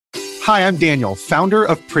Hi, I'm Daniel, founder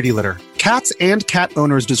of Pretty Litter. Cats and cat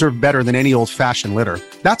owners deserve better than any old-fashioned litter.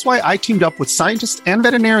 That's why I teamed up with scientists and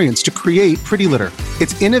veterinarians to create Pretty Litter.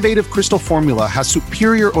 Its innovative crystal formula has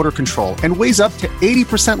superior odor control and weighs up to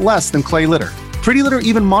 80% less than clay litter. Pretty Litter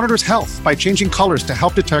even monitors health by changing colors to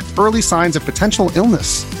help detect early signs of potential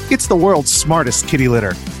illness. It's the world's smartest kitty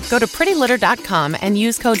litter. Go to prettylitter.com and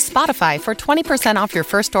use code SPOTIFY for 20% off your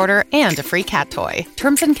first order and a free cat toy.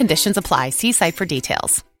 Terms and conditions apply. See site for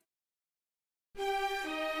details.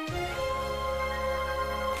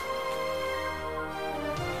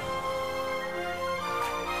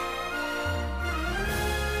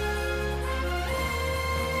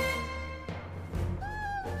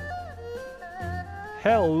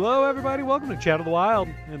 Hello, everybody. Welcome to Chat of the Wild.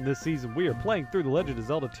 In this season, we are playing through The Legend of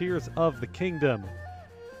Zelda Tears of the Kingdom.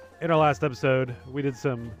 In our last episode, we did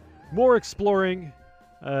some more exploring.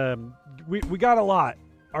 We got a lot.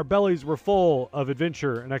 Our bellies were full of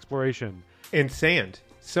adventure and exploration. And sand.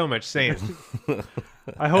 So much sand.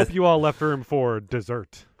 I hope you all left room for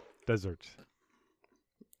dessert.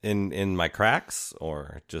 In my cracks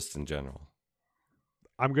or just in general?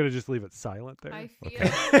 I'm going to just leave it silent there. I feel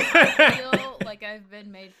like I've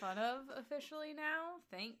been made fun of officially now.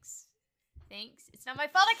 Thanks. It's not my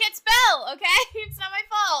fault I can't spell, okay? It's not my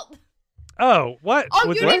fault. Oh, what? Oh,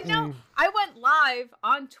 Was you that? didn't know? I went live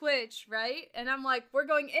on Twitch, right? And I'm like, we're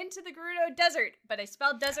going into the Gerudo Desert. But I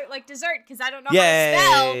spelled desert like dessert because I don't know how to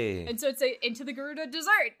spell. And so it's into the Gerudo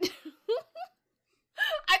Desert.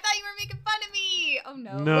 I thought you were making fun of me. Oh,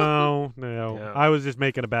 no. No. Yeah. I was just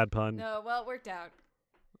making a bad pun. No, well, it worked out.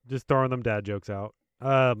 Just throwing them dad jokes out.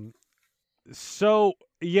 So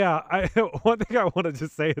yeah, one thing I want to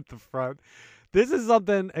just say at the front. This is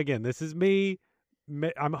something, again, this is me.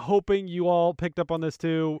 I'm hoping you all picked up on this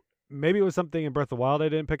too. Maybe it was something in Breath of the Wild I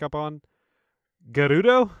didn't pick up on.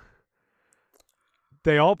 Gerudo.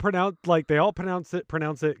 They all pronounce it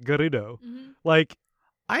Gerudo. Mm-hmm. Like,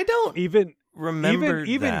 I don't even remember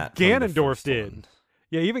even that Ganondorf did.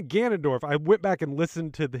 Yeah, even Ganondorf. I went back and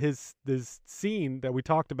listened to this scene that we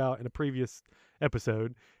talked about in a previous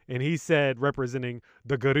episode, and he said representing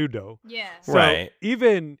the Gerudo. Yeah. So right.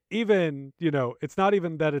 Even it's not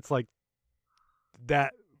even that it's like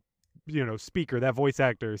that, speaker, that voice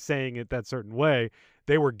actor saying it that certain way.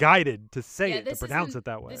 They were guided to say it, to pronounce it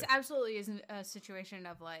that way. This absolutely isn't a situation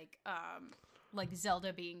of like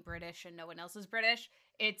Zelda being British and no one else is British.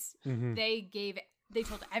 It's they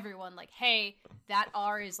told everyone, like, hey, that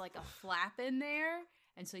R is like a flap in there.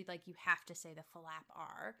 And so, like, you have to say the flap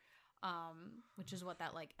R, which is what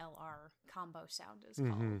that, like, LR combo sound is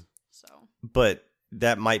called. So, but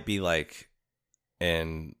that might be like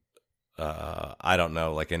I don't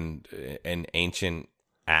know, like an ancient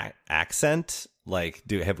accent. Like,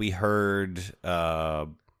 have we heard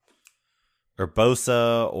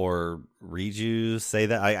Urbosa or Riju say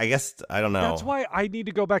that? I guess, I don't know. That's why I need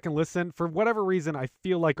to go back and listen. For whatever reason, I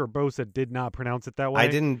feel like Urbosa did not pronounce it that way. I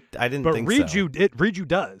didn't but think Riju so. Riju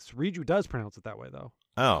does. Riju does pronounce it that way, though.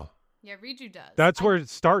 Oh. Yeah, Riju does. That's where it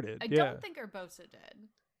started. I yeah. don't think Urbosa did,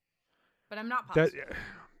 but I'm not positive.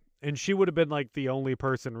 And she would have been like the only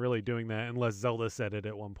person really doing that unless Zelda said it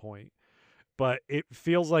at one point. But it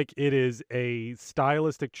feels like it is a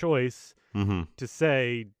stylistic choice to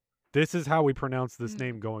say, this is how we pronounce this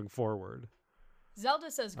name going forward. Zelda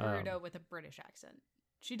says Gerudo with a British accent.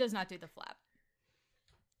 She does not do the flap.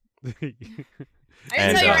 I can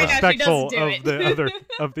tell you right now, she doesn't do it.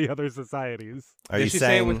 of the other societies. Are Did you she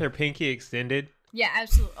saying say it with her pinky extended? Yeah,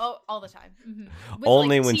 absolutely. Oh, all the time. Mm-hmm.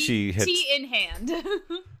 Only like when tea, she hits tea in hand.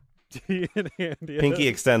 Tea in hand. Yeah. Pinky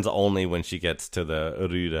extends only when she gets to the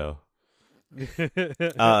Urudo.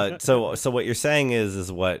 So what you're saying is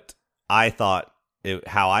what I thought.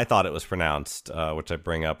 How I thought it was pronounced, which I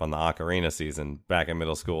bring up on the Ocarina season back in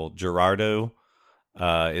middle school. Gerardo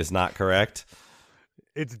is not correct.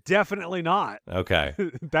 It's definitely not. Okay.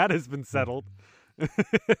 That has been settled.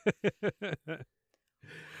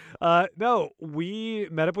 No, we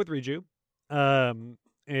met up with Riju,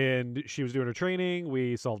 and she was doing her training.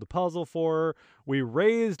 We solved a puzzle for her. We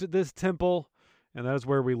raised this temple, and that is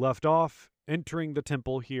where we left off, entering the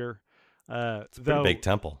temple here. It's a pretty big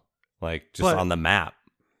temple. Like, just on the map.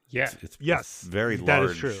 Yeah. It's very large. That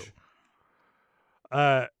is true.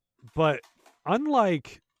 But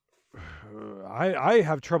unlike... I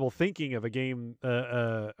have trouble thinking of a game,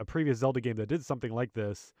 a previous Zelda game that did something like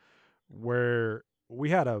this, where we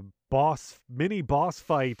had a mini-boss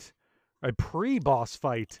fight, a pre-boss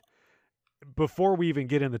fight, before we even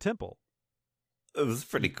get in the temple. It was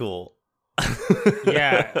pretty cool.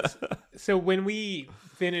 Yeah. So when we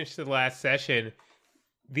finished the last session...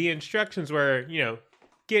 the instructions were,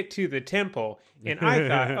 get to the temple. And I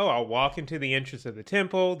thought, oh, I'll walk into the entrance of the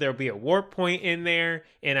temple. There'll be a warp point in there.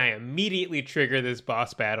 And I immediately trigger this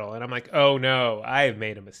boss battle. And I'm like, oh no, I have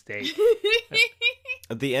made a mistake.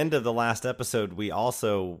 At the end of the last episode, we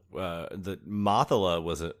also the Mothula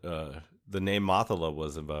was the name Mothula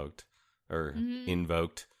was invoked or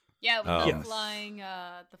invoked. Yeah, with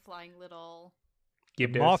the flying little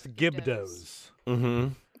Gibdos. Moth Gibdos. Mm-hmm.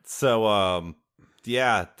 So,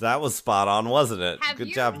 yeah, that was spot on, wasn't it?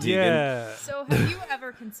 Good job, Tegan. Yeah. So have you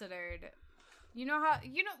ever considered,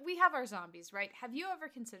 we have our zombies, right? Have you ever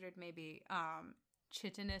considered maybe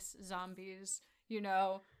chitinous zombies,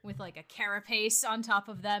 with like a carapace on top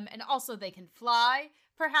of them, and also they can fly?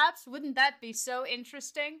 Perhaps, wouldn't that be so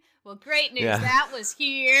interesting? Well, great news, that was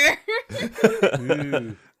here.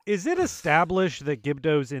 Is it established that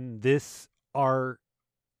Gibdos in this are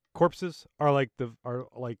corpses? Are like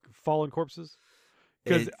fallen corpses?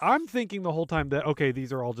 Because I'm thinking the whole time that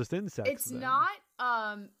these are all just insects.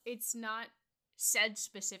 It's not said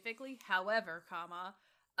specifically, however,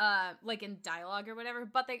 like in dialogue or whatever,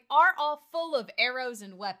 but they are all full of arrows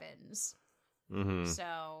and weapons. Mm-hmm.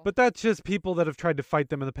 So, but that's just people that have tried to fight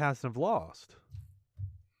them in the past and have lost.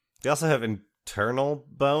 They also have internal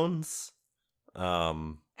bones.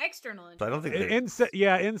 External. But I don't think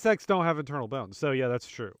insects don't have internal bones. So yeah, that's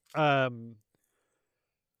true. They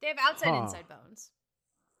have outside inside bones.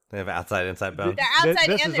 They have outside inside bones. They're outside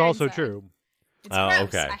this and is they're also inside. true. It's gross.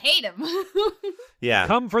 Okay. I hate them. Yeah.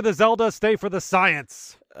 Come for the Zelda, stay for the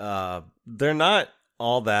science. They're not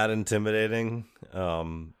all that intimidating.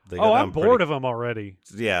 I'm bored of them already.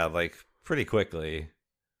 Yeah, like pretty quickly.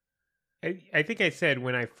 I think I said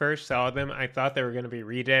when I first saw them, I thought they were going to be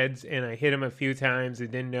redeads, and I hit them a few times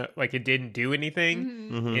and didn't know, like it didn't do anything.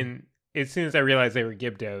 Mm-hmm. And as soon as I realized they were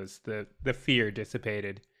Gibdos, the fear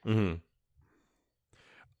dissipated. Mm-hmm.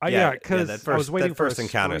 Because I was waiting that for first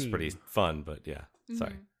encounter is pretty fun, but yeah,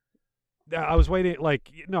 sorry. I was waiting,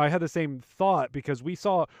 I had the same thought because we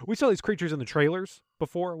saw these creatures in the trailers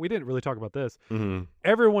before. We didn't really talk about this. Mm-hmm.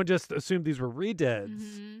 Everyone just assumed these were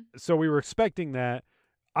redeads, so we were expecting that.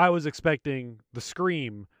 I was expecting the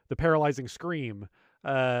scream, the paralyzing scream.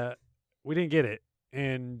 We didn't get it,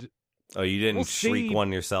 and you didn't shriek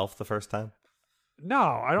one yourself the first time? No,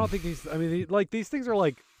 I don't think these. I mean, these things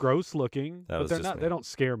are gross looking, but they're not. They don't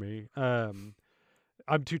scare me. I'm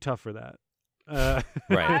too tough for that.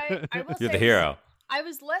 Right, I will you're say the hero. I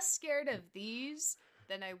was less scared of these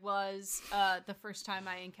than I was the first time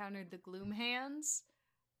I encountered the Gloom Hands.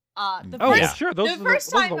 Sure. Those are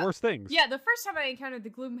the worst things. Yeah, the first time I encountered the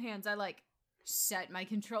Gloom Hands, I set my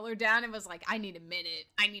controller down and was like, I need a minute.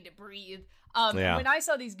 I need to breathe. When I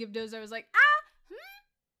saw these Gibdos, I was like,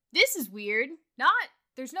 this is weird.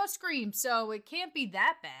 There's no scream, so it can't be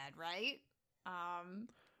that bad, right?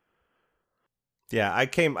 Yeah,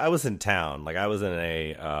 I was in town. I was in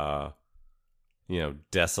a,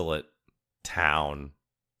 desolate town.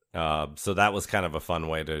 So that was kind of a fun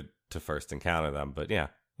way to first encounter them. But yeah,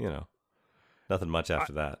 nothing much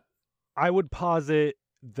after that. I would posit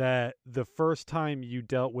that the first time you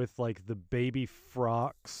dealt with the baby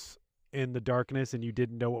frocks in the darkness and you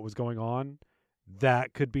didn't know what was going on,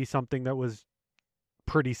 that could be something that was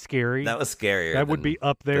pretty scary. That was scarier. That would be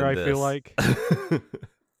up there, I feel like.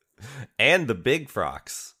 And the big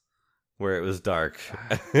frocks, where it was dark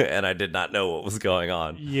and I did not know what was going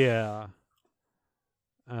on. Yeah.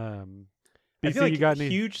 I feel like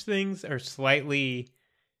huge things are slightly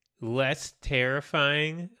less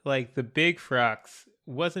terrifying. Like the big frocks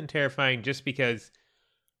wasn't terrifying just because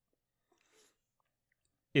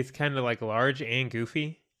it's kind of large and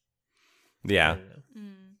goofy. Yeah.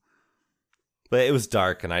 But it was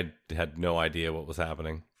dark and I had no idea what was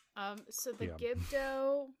happening. So the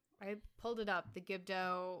Gibdo, I pulled it up, the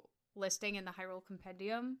Gibdo listing in the Hyrule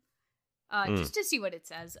Compendium, just to see what it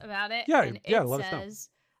says about it. Yeah, and let us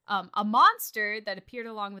know. A monster that appeared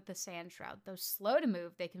along with the Sand Shroud. Though slow to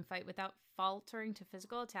move, they can fight without faltering to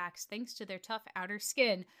physical attacks thanks to their tough outer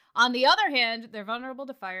skin. On the other hand, they're vulnerable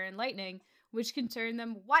to fire and lightning, which can turn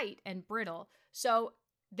them white and brittle. So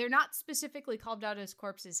they're not specifically called out as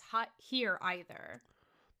corpses here either.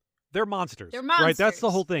 They're monsters. They're monsters. Right? That's the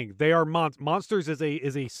whole thing. They are monsters is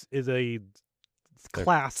a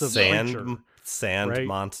class of creature. Sand right?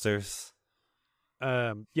 monsters.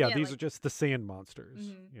 These are just the sand monsters.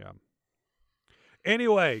 Mm-hmm. Yeah.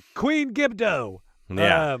 Anyway, Queen Gibdo.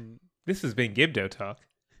 Yeah. This has been Gibdo talk.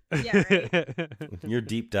 Yeah, right. Your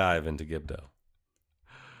deep dive into Gibdo.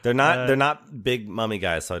 They're not big mummy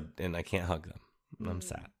guys, and I can't hug them. I'm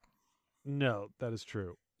sad. No, that is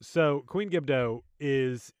true. So Queen Gibdo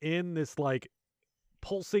is in this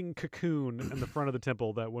pulsing cocoon in the front of the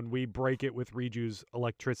temple that when we break it with Riju's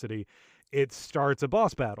electricity, it starts a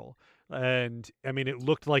boss battle. And I mean, it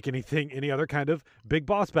looked like any other kind of big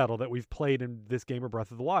boss battle that we've played in this game of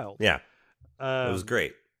Breath of the Wild. Yeah, it was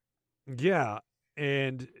great. Yeah,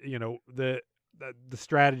 and the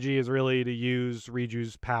strategy is really to use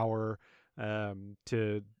Riju's power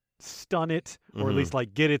to stun it, or at least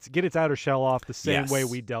like get its outer shell off the same way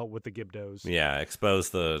we dealt with the Gibdos. Yeah, expose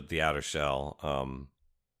the outer shell,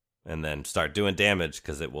 and then start doing damage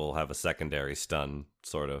because it will have a secondary stun,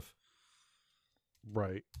 sort of.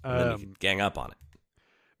 Right. And then you can gang up on it.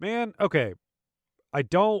 Man, okay. I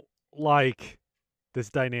don't like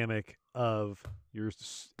this dynamic of your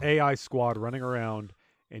AI squad running around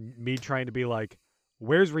and me trying to be like,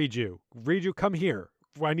 where's Riju? Riju, come here.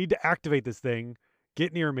 I need to activate this thing.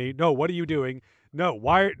 Get near me. No, what are you doing? No,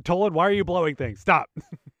 Tolan, why are you blowing things? Stop.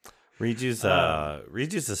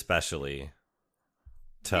 Riju's especially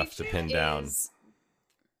tough to pin down.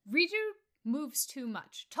 Riju moves too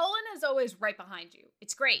much. Tolan is always right behind you.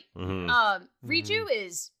 It's great. Riju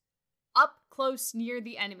is up close near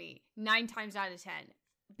the enemy 9 times out of 10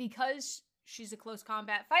 because she's a close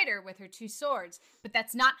combat fighter with her 2 swords, but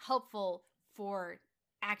that's not helpful for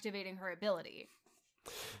activating her ability.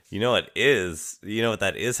 You know what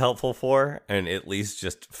that is helpful for, and at least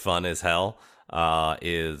just fun as hell,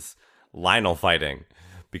 is Lionel fighting.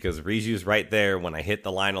 Because Riju's right there when I hit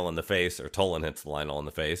the Lionel in the face, or Tolan hits the Lionel in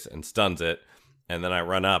the face and stuns it, and then I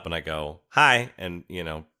run up and I go, hi, and,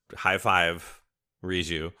 high five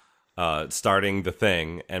Riju, starting the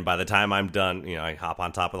thing, and by the time I'm done, I hop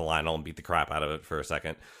on top of the Lionel and beat the crap out of it for a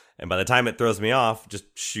second, and by the time it throws me off, just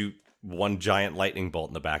shoot one giant lightning bolt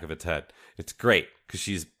in the back of its head. It's great, because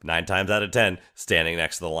she's 9 times out of 10 standing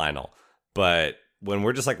next to the Lionel. But when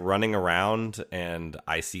we're just like running around and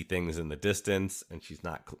I see things in the distance and she's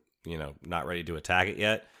not ready to attack it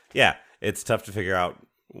yet, yeah, it's tough to figure out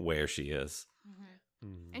where she is.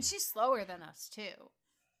 And she's slower than us too.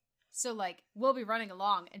 So like we'll be running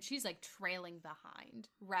along and she's like trailing behind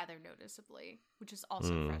rather noticeably, which is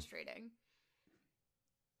also frustrating.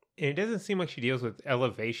 And it doesn't seem like she deals with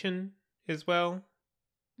elevation as well.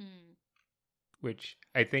 Which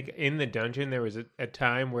I think in the dungeon there was a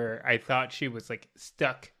time where I thought she was like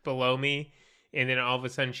stuck below me, and then all of a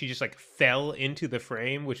sudden she just like fell into the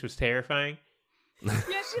frame, which was terrifying. Yeah,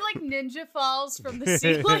 she like ninja falls from the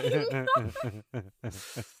ceiling.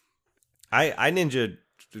 I ninja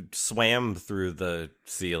swam through the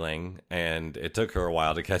ceiling, and it took her a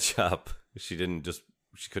while to catch up. She couldn't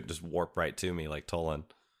just warp right to me like Tolan.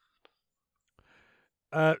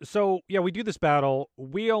 So yeah, we do this battle.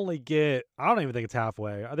 We only get, I don't even think it's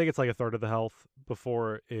halfway. I think it's like a third of the health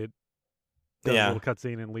before it does a little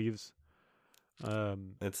cutscene and leaves.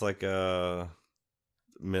 It's like a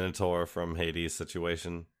Minotaur from Hades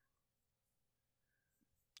situation.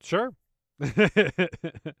 Sure.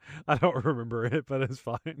 I don't remember it, but it's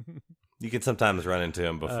fine. You can sometimes run into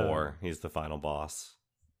him before he's the final boss.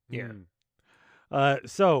 Yeah.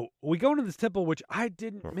 So we go into this temple, which I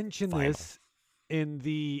didn't mention this in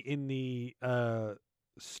the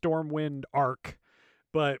Stormwind arc,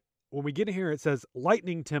 but when we get in here, it says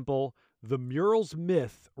Lightning Temple, the mural's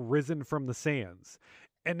myth risen from the sands.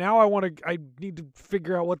 And now I need to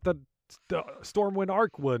figure out what the Stormwind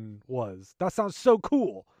arc one was. That sounds so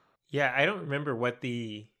cool. Yeah, I don't remember what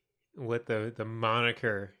the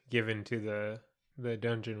moniker given to the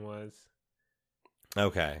dungeon was.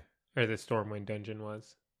 Okay. Or the Stormwind dungeon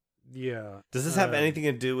was. Yeah. Does this have anything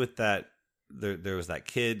to do with that? There was that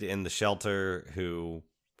kid in the shelter who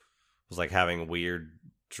was like having weird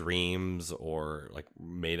dreams, or like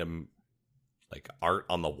made him like art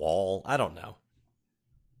on the wall. I don't know.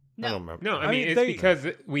 No. I don't remember. No, I mean it's because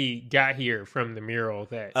we got here from the mural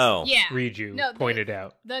that Riju pointed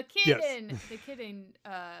out. The kid in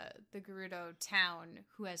the Gerudo town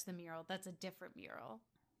who has the mural, that's a different mural.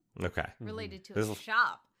 Okay. Related to a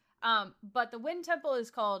shop. But the Wind Temple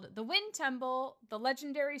is called the Wind Temple, the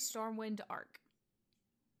Legendary Stormwind Arc.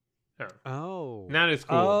 Oh. Not as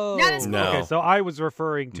cool. Oh. Not as cool. No. Okay, so I was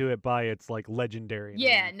referring to it by its like legendary name.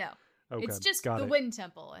 Yeah, no. Okay, it's just got the it. Wind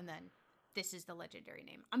Temple, and then this is the legendary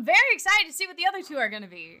name. I'm very excited to see what the other two are going to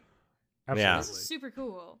be. Absolutely. Yeah. This is super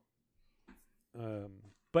cool.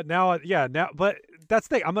 But now that's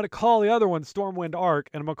the thing. I'm going to call the other one Stormwind Arc,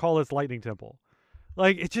 and I'm going to call this Lightning Temple.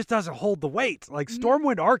 Like, it just doesn't hold the weight. Like,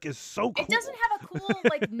 Stormwind Arc is so cool. It doesn't have a cool,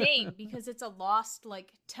 like, name because it's a lost,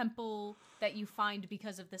 like, temple that you find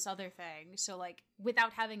because of this other thing. So, like,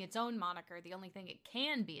 without having its own moniker, the only thing it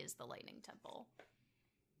can be is the Lightning Temple.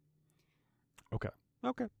 Okay.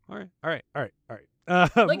 All right. Like,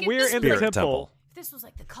 We're in the Spirit temple. if this was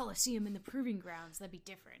like the Colosseum and the Proving Grounds, that'd be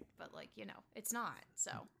different. But like, it's not.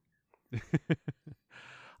 So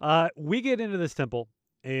we get into this temple,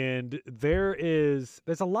 and there's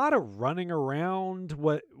a lot of running around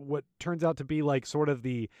what turns out to be like sort of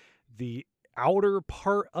the outer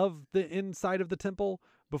part of the inside of the temple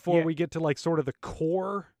before we get to like sort of the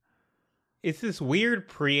core. It's this weird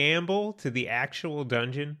preamble to the actual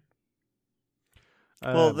dungeon.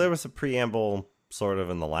 Well, there was a preamble sort of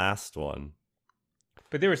in the last one.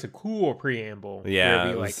 But there was a cool preamble Yeah,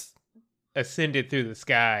 where we like ascended through the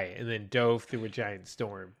sky and then dove through a giant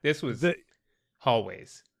storm. This was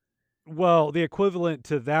hallways. Well, the equivalent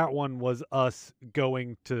to that one was us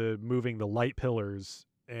going to moving the light pillars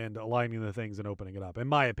and aligning the things and opening it up, in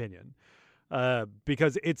my opinion.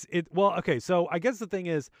 Because okay, so I guess the thing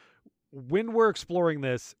is, when we're exploring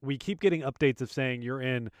this, we keep getting updates of saying you're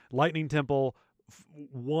in Lightning Temple,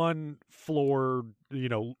 one floor,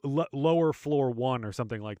 lower floor 1 or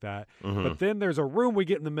something like that. Mm-hmm. But then there's a room we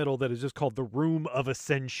get in the middle that is just called the Room of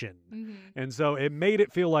Ascension. Mm-hmm. And so it made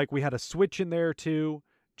it feel like we had a switch in there too,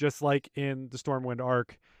 just like in the Stormwind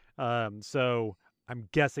arc. So I'm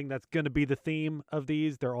guessing that's going to be the theme of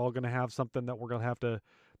these. They're all going to have something that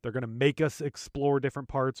they're going to make us explore different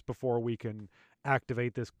parts before we can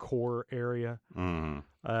activate this core area. Mm-hmm.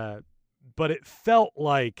 But it felt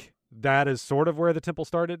like that is sort of where the temple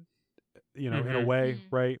started, in a way,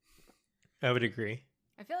 Mm-hmm. right? I would agree.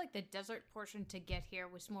 I feel like the desert portion to get here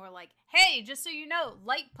was more like, hey, just so you know,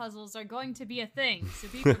 light puzzles are going to be a thing, so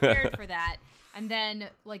be prepared for that. And then,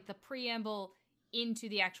 like, the preamble into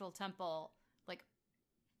the actual temple, like,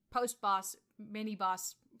 post-boss,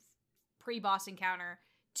 mini-boss, pre-boss encounter,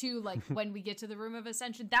 to, like, when we get to the Room of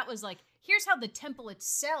Ascension, that was like, here's how the temple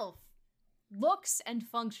itself looks and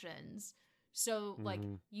functions. So, like,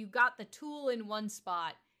 you got the tool in one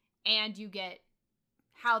spot, and you get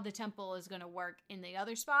how the temple is going to work in the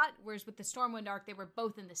other spot, whereas with the Stormwind arc, they were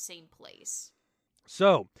both in the same place.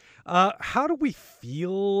 So, how do we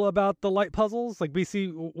feel about the light puzzles? Like,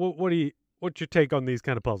 BC, what's your take on these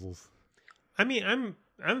kind of puzzles? I mean,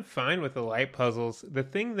 I'm fine with the light puzzles. The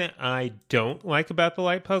thing that I don't like about the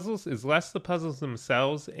light puzzles is less the puzzles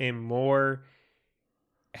themselves and more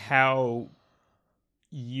how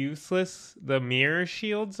useless the mirror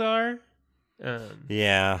shields are.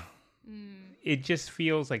 Yeah. It just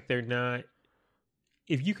feels like they're not.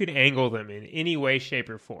 If you could angle them in any way, shape,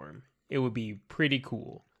 or form, it would be pretty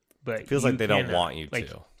cool. But It feels like they don't want you like,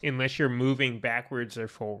 to. unless you're moving backwards or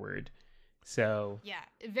forward. So Yeah,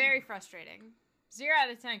 very frustrating. 0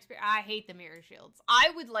 out of 10 experience. I hate the mirror shields.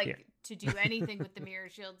 I would like to do anything with the mirror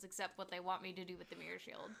shields except what they want me to do with the mirror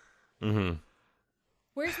shield. Mm-hmm.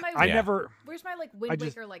 Where's my Where's my like Wind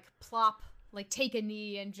Waker like plop, like take a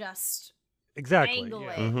knee and just angle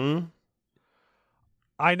it? Mm-hmm.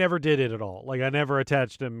 I never did it at all. Like, I never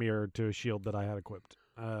attached a mirror to a shield that I had equipped.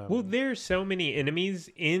 Well, there's so many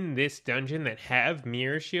enemies in this dungeon that have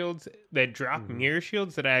mirror shields, that drop mirror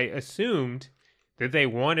shields, that I assumed that they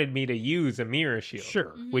wanted me to use a mirror shield.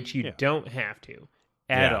 Sure. Which you don't have to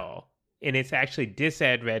at all. And it's actually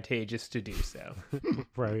disadvantageous to do so.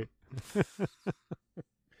 Right.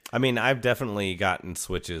 I mean, I've definitely gotten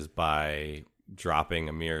switches by dropping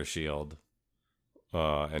a mirror shield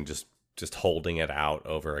and just holding it out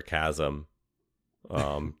over a chasm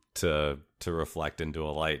to reflect into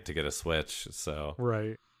a light to get a switch. So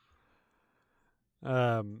right.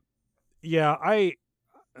 Yeah, I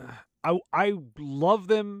love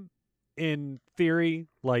them in theory.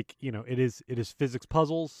 Like, it is physics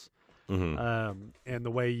puzzles. Mm-hmm. And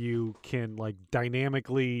the way you can like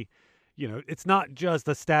dynamically, it's not just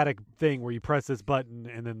a static thing where you press this button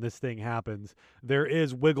and then this thing happens. There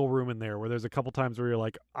is wiggle room in there where there's a couple times where you're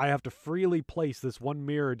like, I have to freely place this one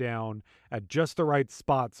mirror down at just the right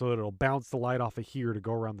spot so that it'll bounce the light off of here to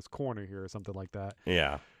go around this corner here or something like that.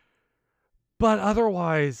 Yeah. But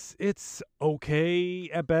otherwise, it's okay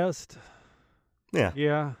at best. Yeah.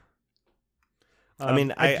 Yeah. I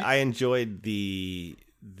mean, I enjoyed the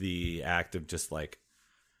act of just like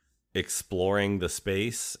exploring the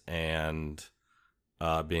space and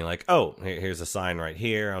being like, oh, here's a sign right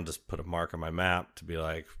here. I'll just put a mark on my map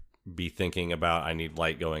to be thinking about, I need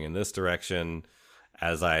light going in this direction.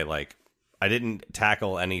 As I didn't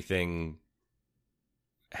tackle anything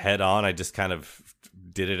head on. I just kind of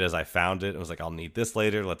did it as I found it. It was like, I'll need this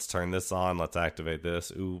later. Let's turn this on. Let's activate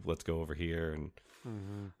this. Ooh, let's go over here. And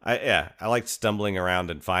I liked stumbling around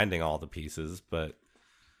and finding all the pieces, but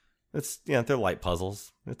it's, they're light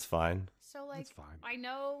puzzles. It's fine. So, I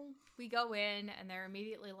know we go in and they're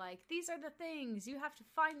immediately like, these are the things. You have to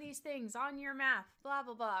find these things on your map, blah,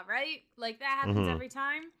 blah, blah, right? Like, that happens every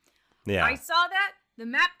time. Yeah. I saw that The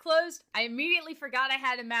map closed. I immediately forgot I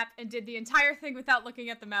had a map and did the entire thing without looking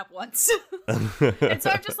at the map once. And so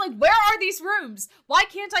I'm just like, where are these rooms? Why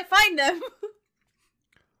can't I find them?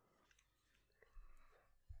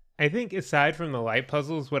 I think aside from the light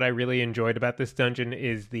puzzles, what I really enjoyed about this dungeon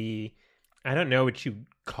is I don't know what you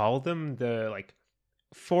call them, the like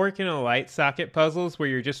fork in a light socket puzzles where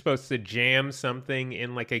you're just supposed to jam something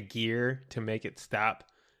in like a gear to make it stop.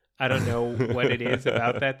 I don't know what it is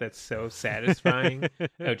about that that's so satisfying.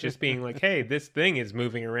 Of just being like, hey, this thing is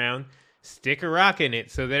moving around. Stick a rock in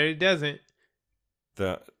it so that it doesn't.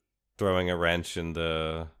 Throwing a wrench in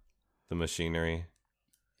the machinery.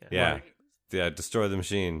 Yeah. Yeah, destroy the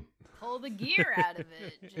machine. Pull the gear out of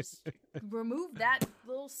it. Just remove that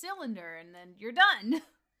little cylinder and then you're done.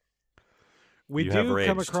 We You do have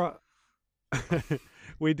come raged. across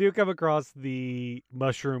we do come across the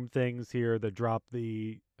mushroom things here that drop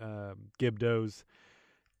the Gibdos.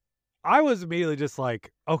 I was immediately just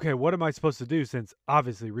like, okay, what am I supposed to do, since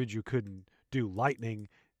obviously Riju couldn't do lightning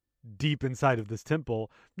deep inside of this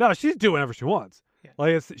temple. No, she's doing whatever she wants. Yeah.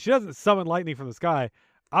 Like, she doesn't summon lightning from the sky.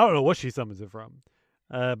 I don't know what she summons it from,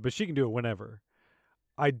 but she can do it whenever.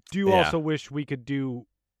 I do also wish we could do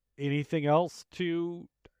anything else to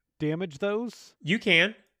damage those. You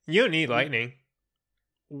can. You don't need lightning.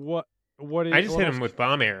 What I just hit them with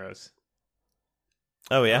bomb arrows.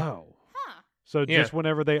 Oh, yeah? Oh. Huh. So Yeah. just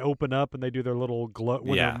whenever they open up and they do their little glow,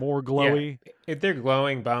 when Yeah. they're more glowy. Yeah. If they're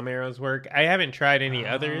glowing, bomb arrows work. I haven't tried any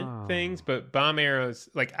other Oh. things, but bomb arrows,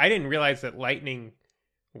 like, I didn't realize that lightning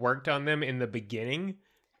worked on them in the beginning,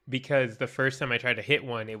 because the first time I tried to hit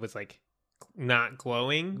one, it was like not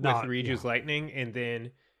glowing with Riju's lightning, and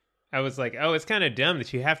then I was like, oh, it's kind of dumb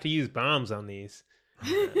that you have to use bombs on these.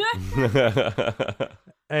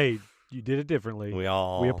 Hey, you did it differently. We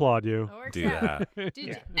all We applaud you. It works do out. that. Did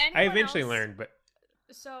Yeah. anyone I eventually else- learned, but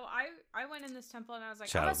So I went in this temple and I was like,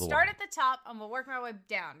 Shout I'm out gonna the start Lord. at the top. I'm gonna work my way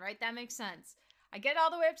down, right? That makes sense. I get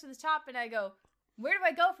all the way up to the top and I go, where do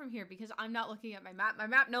I go from here? Because I'm not looking at my map. My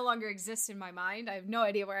map no longer exists in my mind. I have no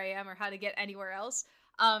idea where I am or how to get anywhere else.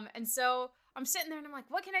 And so I'm sitting there and I'm like,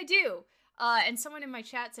 what can I do? And someone in my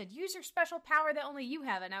chat said, use your special power that only you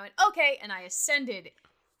have. And I went, okay. And I ascended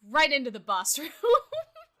right into the boss room.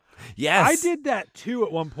 Yes. I did that too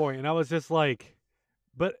at one point, and I was just like,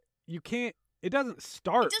 but you can't, it doesn't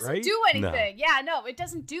start, It doesn't right? do anything. Yeah, no, it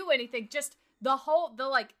doesn't do anything. Just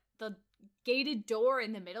the gated door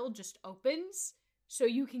in the middle just opens so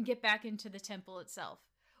you can get back into the temple itself,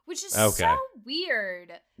 which is Okay. so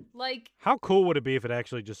weird. Like, How cool would it be if it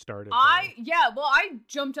actually just started? I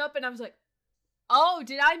jumped up and I was like, oh,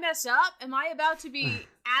 did I mess up? Am I about to be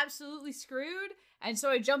absolutely screwed? And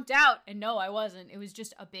so I jumped out, and no, I wasn't. It was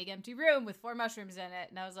just a big empty room with 4 mushrooms in it.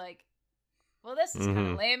 And I was like, well, this is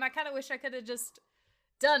kind of lame. I kind of wish I could have just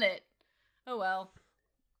done it. Oh, well.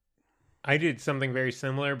 I did something very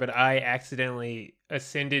similar, but I accidentally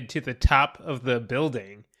ascended to the top of the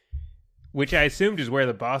building, which I assumed is where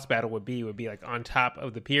the boss battle would be like on top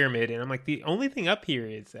of the pyramid. And I'm like, the only thing up here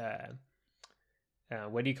is,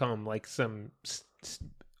 what do you call them? Like some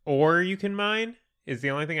ore you can mine is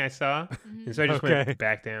the only thing I saw. And so I just Okay. went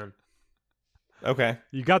back down. Okay.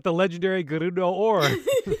 You got the legendary Gerudo ore.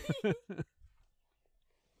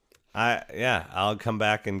 I'll come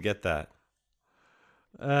back and get that.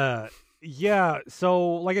 Yeah,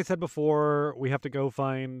 so like I said before, we have to go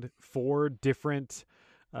find 4 different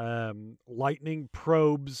lightning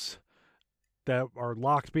probes that are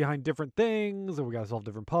locked behind different things, and we gotta solve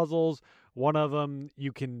different puzzles. One of them,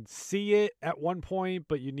 you can see it at one point,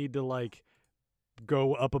 but you need to like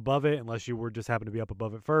go up above it, unless you were just happen to be up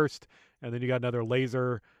above it first. And then you got another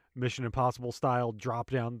laser Mission Impossible style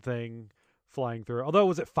drop down thing flying through. Although,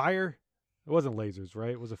 was it fire? It wasn't lasers,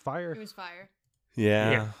 right? Was it fire? It was fire.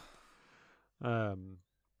 Yeah.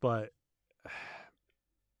 But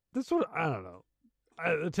this one, I don't know.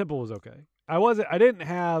 The temple was okay. I didn't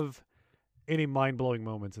have any mind-blowing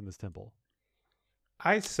moments in this temple.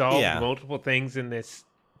 I solved Yeah. multiple things in this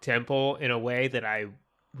temple in a way that I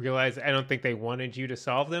realized I don't think they wanted you to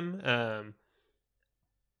solve them.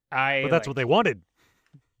 But that's what they wanted.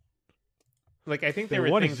 Like, I think They there were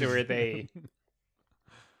wanted things you- where they,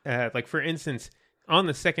 like, for instance, on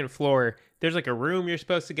the second floor, there's like a room you're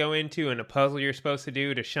supposed to go into and a puzzle you're supposed to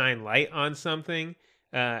do to shine light on something.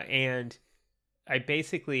 And I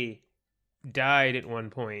basically died at one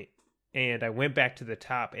point, and I went back to the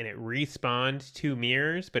top, and it respawned 2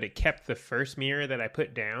 mirrors, but it kept the first mirror that I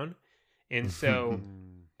put down. And so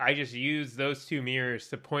I just used those 2 mirrors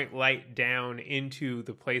to point light down into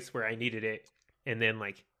the place where I needed it, and then,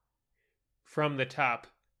 like, from the top,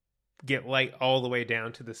 get light all the way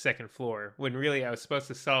down to the second floor, when really I was supposed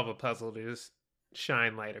to solve a puzzle to just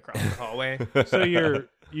shine light across the hallway. So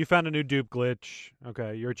you found a new dupe glitch.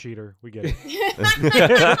 Okay, you're a cheater. We get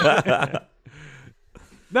it.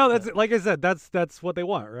 No, that's like I said. That's what they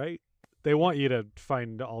want, right? They want you to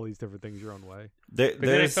find all these different things your own way. But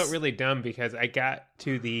then I felt really dumb because I got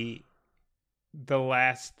to the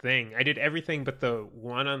last thing. I did everything but the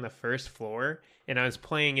one on the first floor, and I was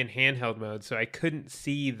playing in handheld mode, so I couldn't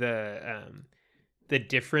see the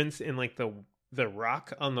difference in like the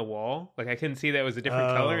rock on the wall. Like I couldn't see that it was a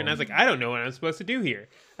different color, and I was like, I don't know what I'm supposed to do here.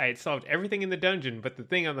 I had solved everything in the dungeon, but the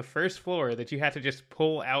thing on the first floor that you had to just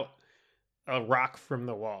pull out a rock from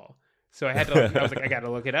the wall. So I had to. I was like, I got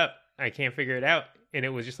to look it up. I can't figure it out, and it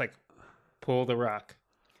was just like pull the rock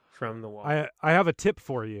from the wall. I have a tip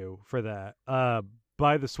for you for that.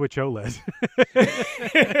 Buy the Switch OLED.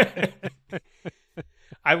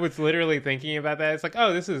 I was literally thinking about that. It's like,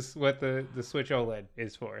 oh, this is what the Switch OLED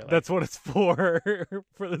is for. Like, That's what it's for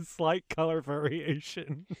the slight color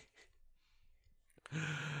variation.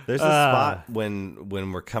 There's a spot when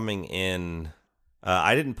we're coming in.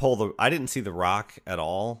 I didn't see the rock at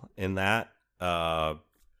all in that.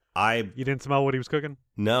 You didn't smell what he was cooking?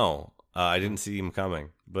 No, I didn't see him coming.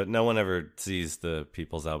 But no one ever sees the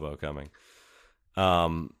people's elbow coming.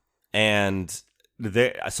 So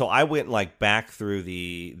I went like back through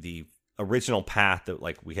the original path that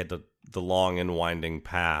like we had the long and winding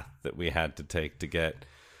path that we had to take to get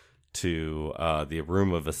to the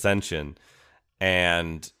Room of Ascension,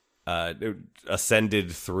 and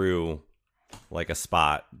ascended through like a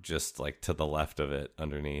spot just like to the left of it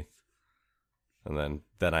underneath, and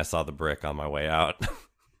then I saw the brick on my way out.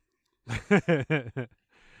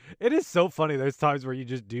 It is so funny. There's times where you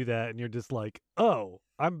just do that and you're just like, oh,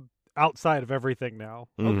 I'm outside of everything now.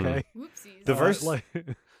 Okay. Whoopsies.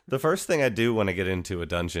 The first thing I do when I get into a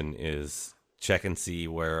dungeon is check and see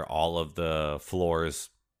where all of the floors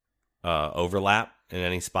overlap in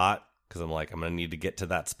any spot, because I'm going to need to get to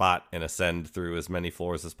that spot and ascend through as many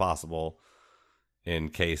floors as possible in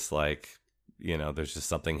case there's just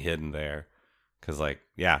something hidden there. Because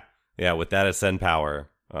with that ascend power,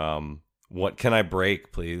 what can I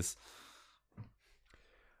break, please?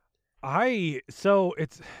 So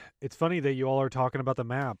it's funny that you all are talking about the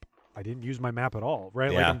map. I didn't use my map at all,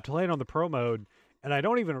 right? Yeah. Like I'm playing on the pro mode, and I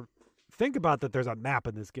don't even think about that there's a map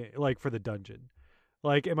in this game, like for the dungeon.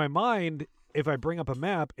 Like in my mind, if I bring up a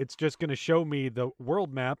map, it's just going to show me the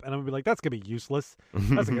world map, and I'm going to be like, that's going to be useless. That's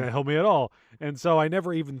not going to help me at all. And so I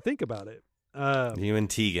never even think about it. You and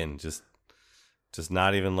Tegan, just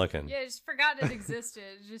not even looking. Yeah, just forgot it existed.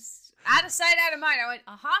 Just out of sight, out of mind. I went,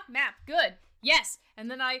 map, good, yes. And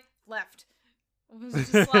then I left. It was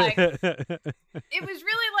just like, it was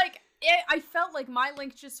really like, I felt like my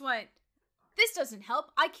link just went, this doesn't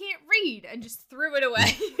help, I can't read, and just threw it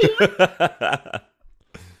away.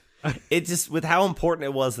 It just, with how important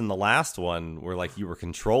it was in the last one, where like you were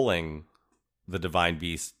controlling the divine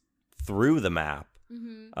beast through the map.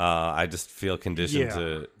 Mm-hmm. I just feel conditioned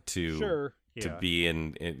to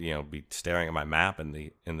be staring at my map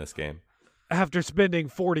in this game. After spending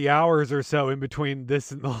 40 hours or so in between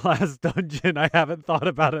this and the last dungeon, I haven't thought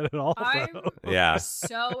about it at all. I'm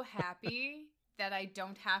so happy that I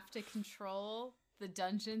don't have to control the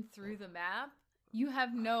dungeon through the map. You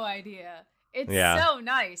have no idea. It's so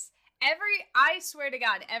nice. I swear to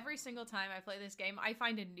God, every single time I play this game, I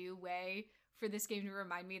find a new way for this game to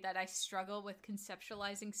remind me that I struggle with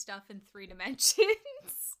conceptualizing stuff in 3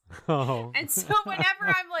 dimensions. Oh. And so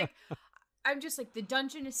whenever I'm just like, the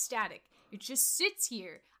dungeon is static. It just sits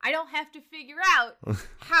here. I don't have to figure out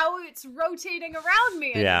how it's rotating around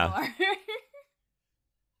me anymore.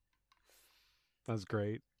 That's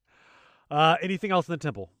great. Anything else in the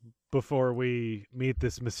temple before we meet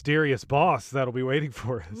this mysterious boss that'll be waiting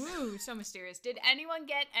for us? Ooh, so mysterious. Did anyone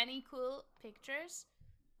get any cool pictures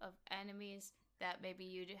of enemies that maybe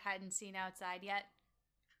you hadn't seen outside yet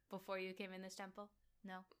before you came in this temple?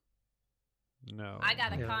 No. I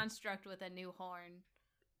got a construct with a new horn.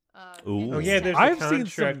 Ooh. Oh yeah, there's I've the seen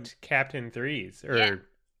construct some Captain 3s.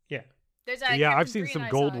 There's I've seen some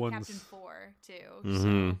gold ones. Captain 4 too.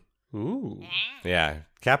 Mm-hmm. So. Ooh. Yeah,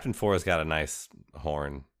 Captain 4's got a nice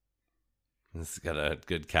horn. This has got a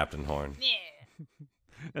good captain horn. Yeah.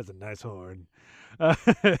 That's a nice horn.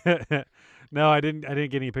 No, I didn't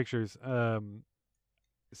get any pictures.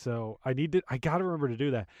 So I gotta remember to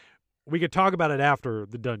do that. We could talk about it after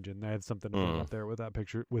the dungeon. I had something to bring up there with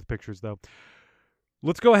pictures though.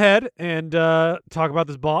 Let's go ahead and talk about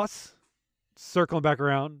this boss. Circling back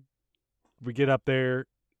around. We get up there.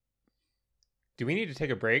 Do we need to take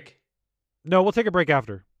a break? No, we'll take a break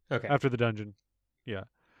after. Okay. After the dungeon. Yeah.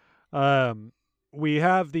 we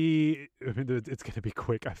have it's going to be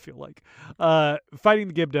quick, I feel like. Fighting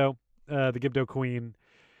the Gibdo Queen.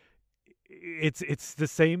 It's the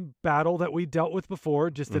same battle that we dealt with before,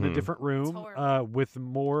 just in a different room, with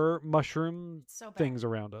more mushroom things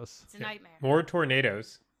around us. It's a nightmare. More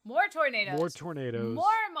tornadoes. More tornadoes. More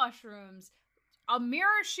mushrooms. A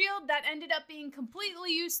mirror shield that ended up being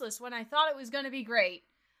completely useless when I thought it was going to be great.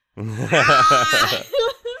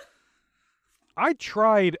 I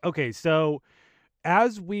tried. Okay, so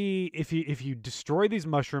if you destroy these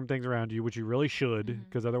mushroom things around you, which you really should,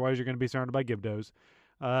 because otherwise you're going to be surrounded by Gibdos.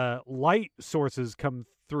 Light sources come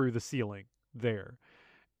through the ceiling there,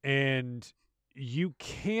 and you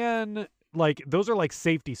can those are like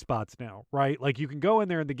safety spots now, right? Like you can go in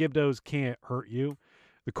there and the Gibdos can't hurt you.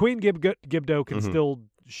 The Queen Gibdo can still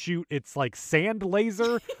shoot its like sand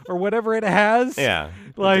laser or whatever it has. Yeah,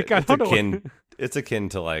 like it's I don't know. It's akin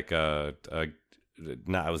to like I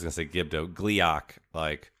was gonna say Gibdo, Gliok,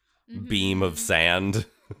 like beam of sand.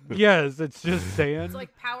 Yes, it's just sand. It's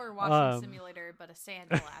like Power Washing Simulator, but a sand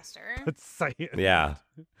blaster. It's sand. Yeah.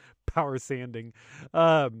 Power sanding.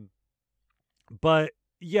 But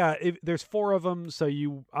yeah, there's 4 of them, so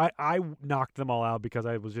I knocked them all out because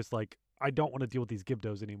I was just like, I don't want to deal with these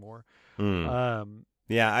Gibdos anymore.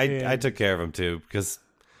 Yeah, I took care of them too because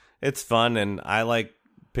it's fun and I like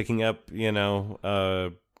picking up,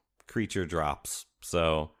 creature drops.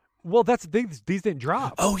 So well, these didn't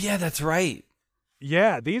drop. Oh yeah, that's right.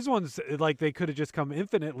 Yeah, these ones like they could have just come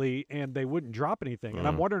infinitely and they wouldn't drop anything. And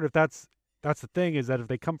I'm wondering if that's the thing, is that if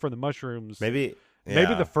they come from the mushrooms, maybe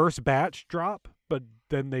the first batch drop, but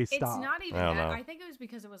then they stop. It's not even that. I think it was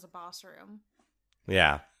because it was a boss room.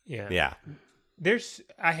 Yeah.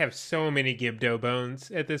 I have so many Gibdo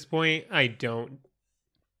bones at this point. It's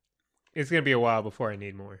gonna be a while before I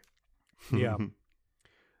need more. Yeah.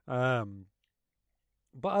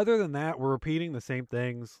 But other than that, we're repeating the same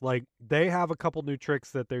things. Like, they have a couple new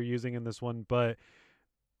tricks that they're using in this one, but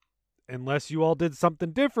unless you all did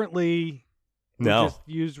something differently, just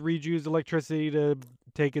use Riju's electricity to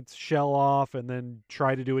take its shell off and then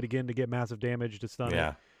try to do it again to get massive damage to stun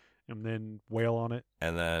it, and then wail on it.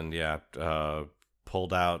 And then,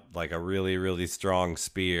 pulled out like a really, really strong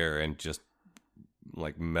spear and just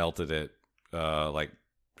like melted it,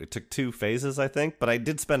 it took 2 phases, I think, but I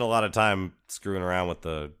did spend a lot of time screwing around with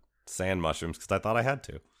the sand mushrooms because I thought I had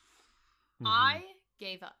to. I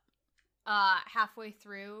gave up halfway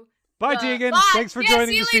through. Bye, Tegan. Thanks for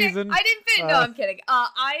joining the season. I didn't fit. No, I'm kidding.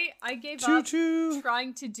 I gave up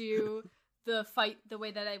trying to do the fight the way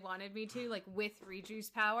that I wanted me to, like with Riju's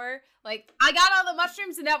power. Like, I got all the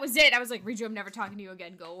mushrooms and that was it. I was like, Riju, I'm never talking to you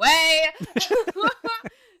again. Go away.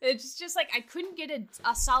 It's just like I couldn't get a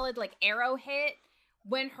solid like arrow hit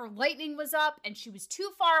when her lightning was up and she was too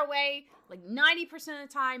far away, like 90% of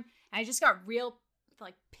the time, and I just got real,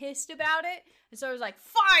 like, pissed about it, and so I was like,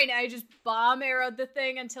 fine, I just bomb arrowed the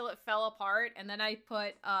thing until it fell apart, and then I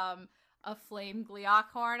put, a flame Gliok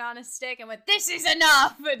horn on a stick and went, this is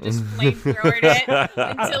enough, and just flamethrowered it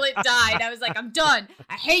until it died. I was like, I'm done.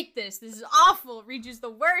 I hate this. This is awful. Riju's the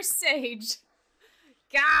worst sage.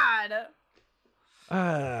 God.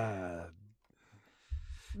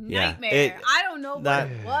 Nightmare. I don't know what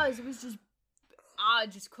it was. It was just I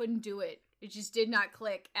just couldn't do it. It just did not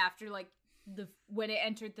click after like when it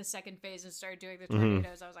entered the second phase and started doing the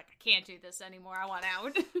tornadoes. I was like, I can't do this anymore. I want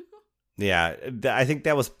out. Yeah, I think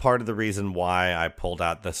that was part of the reason why I pulled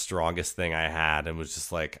out the strongest thing I had and was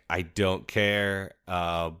just like, I don't care.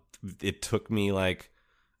 It took me like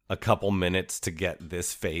a couple minutes to get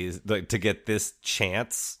this phase, like, to get this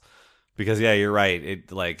chance. Because, yeah, you're right.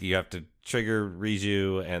 It like you have to trigger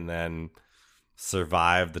Riju and then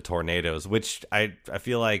survive the tornadoes, which I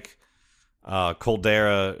feel like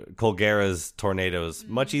Colgera's tornadoes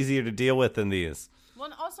much easier to deal with than these. Well,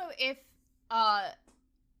 and also if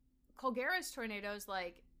Colgera's tornadoes,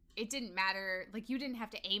 like, it didn't matter, like, you didn't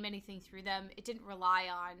have to aim anything through them. It didn't rely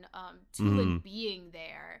on Tulin being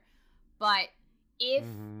there. But if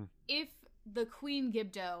the Queen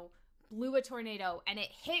Gibdo blew a tornado and it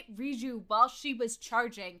hit Riju while she was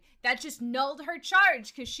charging, that just nulled her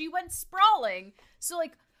charge because she went sprawling. So,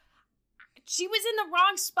 like, she was in the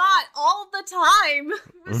wrong spot all the time.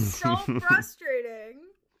 It was so frustrating.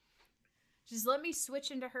 Just let me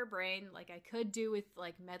switch into her brain like I could do with,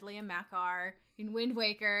 like, Medley and Makar in Wind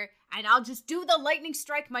Waker, and I'll just do the lightning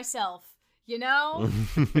strike myself, you know?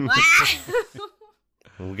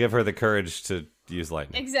 We'll give her the courage to use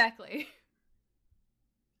lightning. Exactly.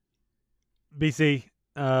 BC,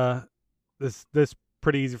 this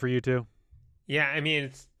pretty easy for you too. Yeah, I mean,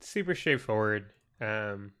 it's super straightforward.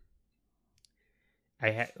 I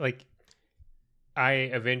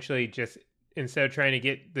eventually just instead of trying to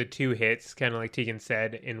get the 2 hits, kind of like Tegan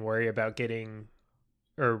said, and worry about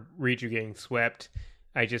Riju getting swept,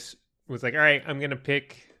 I just was like, all right, I'm gonna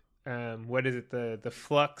pick what is it, the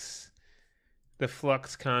flux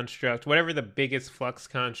construct, whatever the biggest flux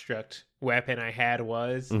construct weapon I had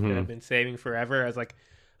was that I've been saving forever. I was like,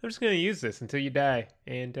 I'm just gonna use this until you die,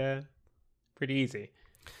 and pretty easy.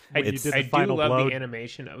 I do love the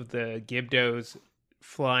animation of the Gibdos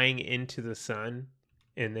flying into the sun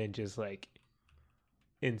and then just like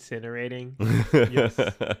incinerating. Yes,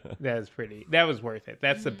 that was worth it.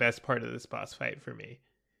 That's the best part of this boss fight for me.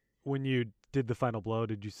 When you did the final blow,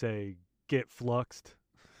 did you say get fluxed?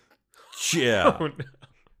 Yeah. Oh, no.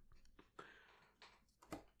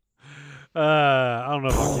 I don't know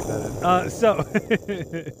if I'll keep that in. So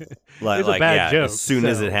like it's a bad joke, as soon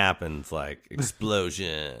as it happens, like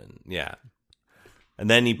explosion. Yeah. And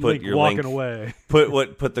then you put Link your walking Link away.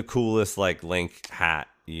 Put the coolest like Link hat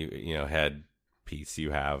head piece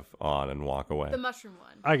you have on and walk away. The mushroom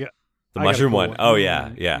one. I got the mushroom cool one. Oh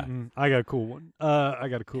yeah, yeah. Mm-hmm. I got a cool one. I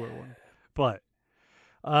got a cooler one. But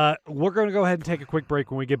we're going to go ahead and take a quick break.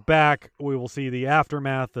 When we get back, we will see the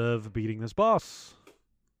aftermath of beating this boss.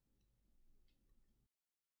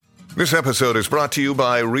 This episode is brought to you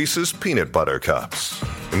by Reese's Peanut Butter Cups.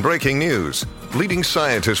 In breaking news, leading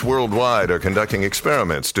scientists worldwide are conducting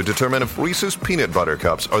experiments to determine if Reese's Peanut Butter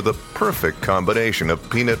Cups are the perfect combination of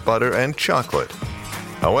peanut butter and chocolate.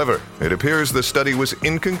 However, it appears the study was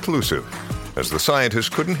inconclusive, as the scientists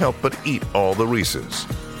couldn't help but eat all the Reese's.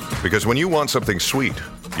 Because when you want something sweet,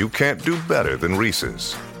 you can't do better than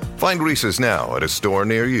Reese's. Find Reese's now at a store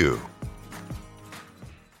near you.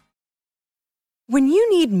 When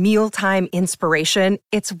you need mealtime inspiration,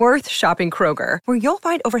 it's worth shopping Kroger, where you'll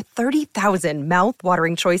find over 30,000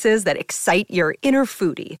 mouth-watering choices that excite your inner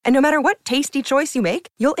foodie. And no matter what tasty choice you make,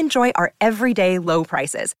 you'll enjoy our everyday low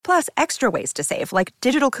prices, plus extra ways to save, like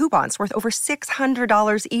digital coupons worth over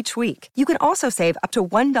 $600 each week. You can also save up to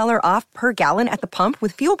 $1 off per gallon at the pump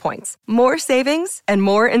with fuel points. More savings and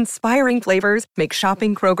more inspiring flavors make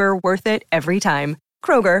shopping Kroger worth it every time.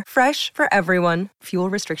 Kroger, fresh for everyone. Fuel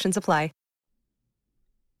restrictions apply.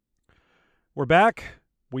 We're back.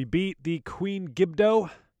 We beat the Queen Gibdo,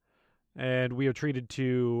 and we are treated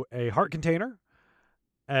to a heart container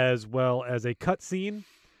as well as a cutscene.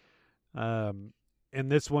 In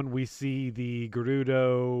this one, we see the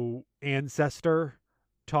Gerudo ancestor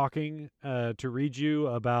talking to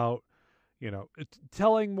Riju about,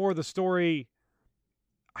 telling more of the story.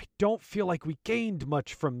 I don't feel like we gained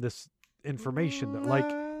much from this information, though. Like,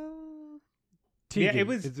 Tegan, yeah, it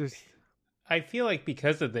was. I feel like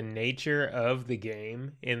because of the nature of the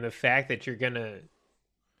game and the fact that you're gonna,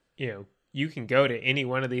 you can go to any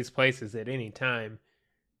one of these places at any time,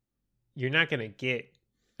 you're not gonna get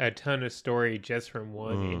a ton of story just from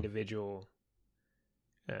one individual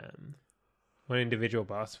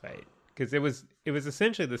boss fight. Because it was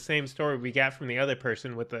essentially the same story we got from the other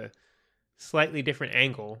person with a slightly different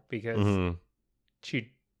angle, because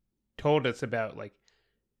she told us about like,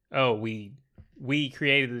 oh, we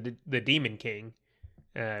created the Demon King,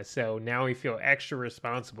 so now we feel extra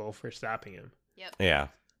responsible for stopping him. Yep. Yeah.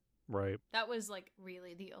 Right. That was like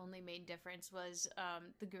really the only main difference was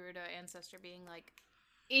the Gerudo ancestor being like,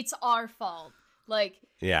 it's our fault. Like,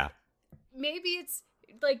 yeah, maybe it's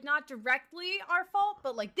like not directly our fault,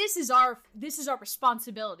 but like this is our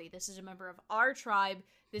responsibility. This is a member of our tribe.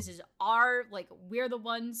 This is our, like, we're the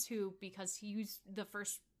ones who, because he used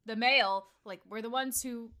the male, like, we're the ones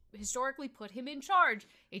who historically put him in charge.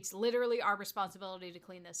 It's literally our responsibility to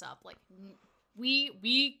clean this up. Like,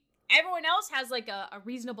 everyone else has like a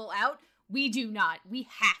reasonable out. We do not. We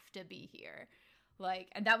have to be here. Like,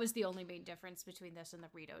 and that was the only main difference between this and the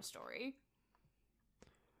Rito story.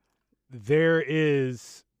 There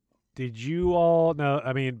is. Did you all know?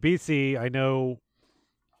 I mean, BC, I know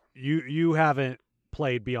you haven't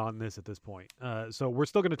played beyond this at this point. So we're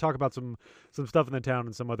still going to talk about some stuff in the town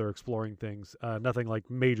and some other exploring things. Nothing like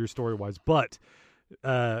major story-wise. But,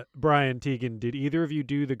 Brian, Tegan, did either of you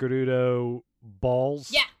do the Gerudo balls?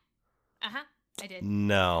 Yeah. Uh-huh. I did.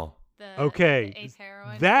 No. Okay. The eighth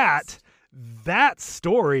heroine. That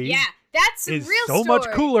story that's is real so story. much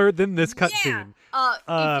cooler than this cutscene.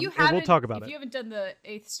 If you haven't, and we'll talk about if it. you haven't done the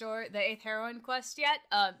eighth heroine quest yet,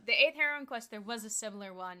 the eighth heroine quest, there was a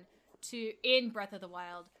similar one in Breath of the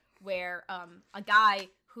Wild, where a guy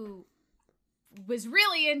who was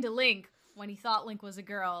really into Link when he thought Link was a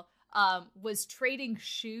girl was trading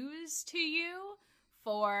shoes to you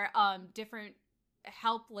for different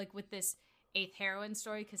help, like with this eighth heroine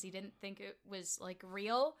story, because he didn't think it was like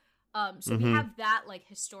real. So we have that like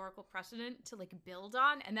historical precedent to like build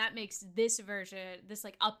on, and that makes this version, this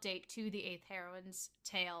like update to the Eighth Heroine's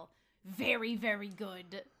Tale, very, very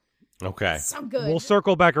good. Okay. So good. We'll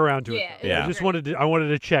circle back around to it. Though. Yeah. I wanted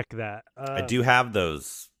to check that. I do have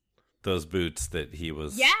those boots that he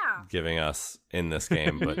was giving us in this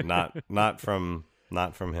game, but not from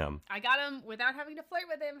him. I got him without having to flirt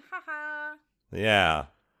with him. Haha. Yeah.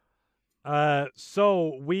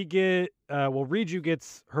 So we get Riju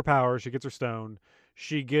gets her power. She gets her stone.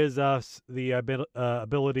 She gives us the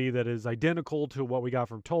ability that is identical to what we got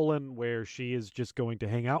from Tolan, where she is just going to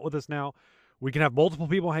hang out with us now. We can have multiple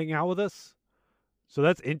people hang out with us. So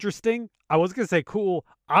that's interesting. I was going to say cool.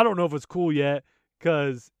 I don't know if it's cool yet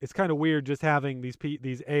because it's kind of weird just having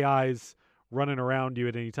these AIs running around you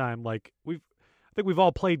at any time. Like I think we've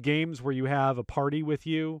all played games where you have a party with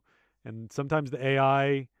you and sometimes the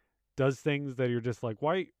AI does things that you're just like,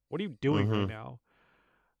 why? What are you doing right now?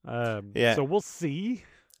 So we'll see.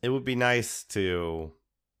 It would be nice to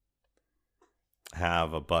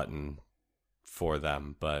have a button for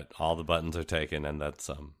them, but all the buttons are taken and that's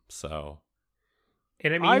some. So,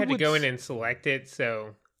 and I mean, you had to go in and select it.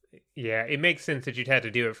 So, yeah, it makes sense that you'd have to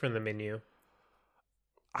do it from the menu.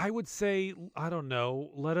 I would say, I don't know,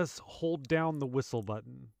 let us hold down the whistle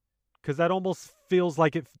button because that almost feels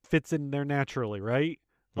like it fits in there naturally, right?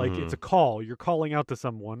 Like it's a call. You're calling out to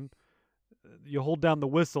someone. You hold down the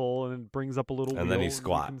whistle and it brings up a little wheel. And then you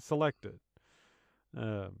squat. And you can select it.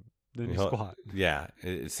 Then you squat. Yeah.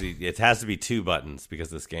 It has to be 2 buttons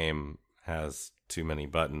because this game has too many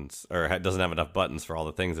buttons or doesn't have enough buttons for all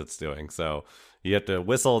the things it's doing. So you have to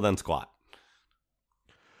whistle, then squat.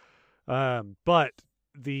 But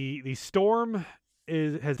the storm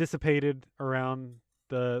has dissipated around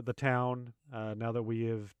the town now that we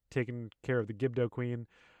have taken care of the Gibdo Queen.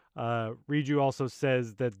 Riju also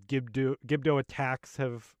says that Gibdo attacks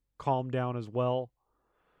have calmed down as well.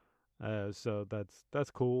 So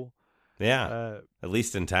that's cool. Yeah, at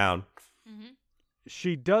least in town. Mm-hmm.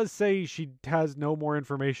 She does say she has no more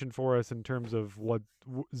information for us in terms of what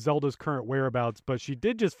Zelda's current whereabouts, but she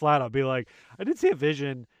did just flat out be like, "I did see a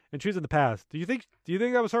vision, and she was in the past. Do you think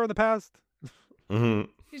that was her in the past?"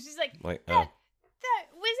 Mm-hmm. She's like, oh. that was that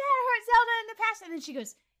her Zelda in the past? And then she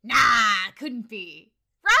goes, "Nah, couldn't be,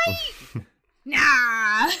 right?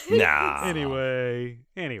 Nah." Anyway.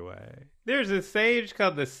 There's a sage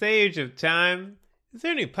called the Sage of Time. Is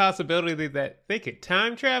there any possibility that they could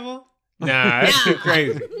time travel? Nah, that's too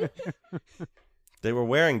crazy. They were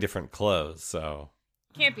wearing different clothes, so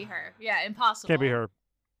Can't be her. Yeah, impossible. Can't be her.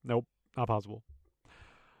 Nope, not possible.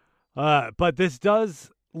 But this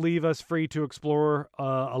does leave us free to explore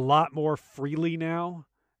a lot more freely now,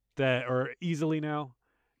 or easily now,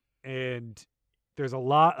 and there's a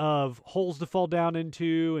lot of holes to fall down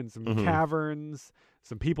into and some caverns,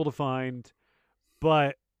 some people to find.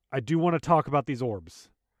 But I do want to talk about these orbs.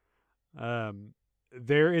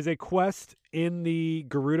 There is a quest in the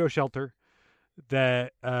Gerudo shelter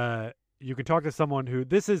that you can talk to someone who,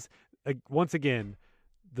 this is, once again,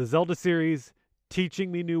 the Zelda series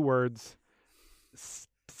teaching me new words.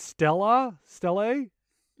 Stellae?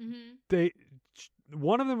 Mm-hmm.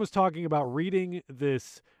 One of them was talking about reading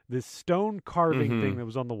this stone carving thing that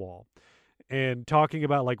was on the wall and talking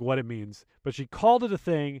about like what it means. But she called it a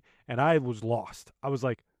thing and I was lost. I was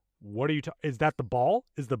like, what are you is that the ball?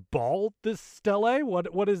 Is the ball this Stellae?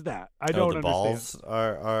 What is that? I don't understand. Balls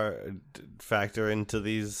are factor into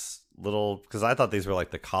these little, because I thought these were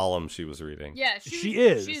like the column she was reading. Yeah,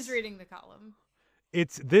 she's reading the column.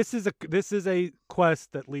 This is a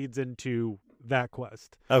quest that leads into that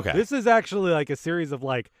quest. Okay. This is actually like a series of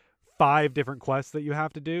like 5 different quests that you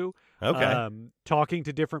have to do. Okay. Talking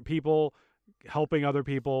to different people, helping other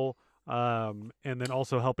people, and then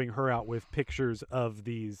also helping her out with pictures of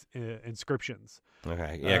these inscriptions.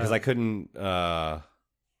 Okay. Yeah, because I couldn't. I'm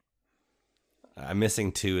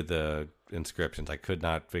missing 2 of the inscriptions. I could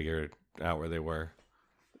not figure out where they were.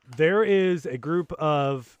 There is a group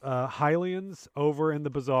of Hylians over in the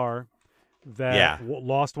bazaar that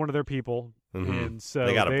lost one of their people, and so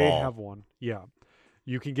they have one. Yeah,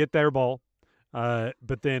 you can get their ball,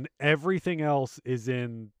 but then everything else is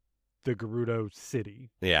in the Gerudo city.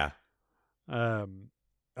 Yeah. A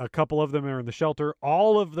couple of them are in the shelter.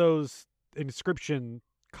 All of those inscription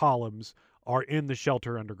columns are in the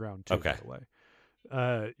shelter underground too, okay. By the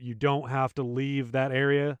way. You don't have to leave that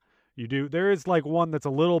area. You do. There is like one that's a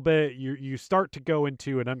little bit, you start to go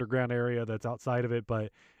into an underground area that's outside of it,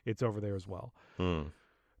 but it's over there as well.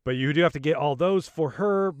 But you do have to get all those for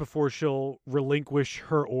her before she'll relinquish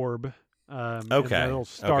her orb. Okay. And that'll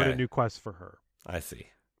start a new quest for her. I see.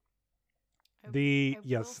 I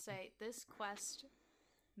will say this quest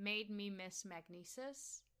made me miss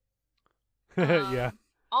magnesis. Yeah.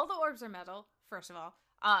 All the orbs are metal, first of all.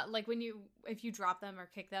 Like if you drop them or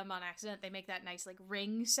kick them on accident, they make that nice like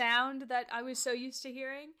ring sound that I was so used to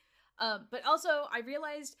hearing. But also I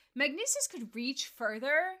realized magnesis could reach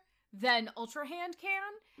further than Ultra Hand can.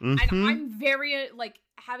 Mm-hmm. And I'm very, like,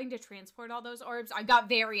 having to transport all those orbs, I got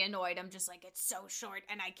very annoyed. I'm just like, it's so short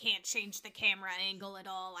and I can't change the camera angle at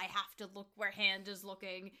all. I have to look where Hand is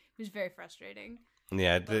looking. It was very frustrating.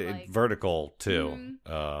 Yeah, vertical too.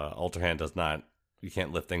 Mm-hmm. Ultra Hand does not, you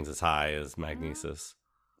can't lift things as high as magnesis.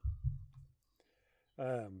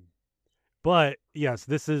 But yes,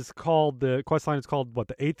 this is called, the quest line is called what,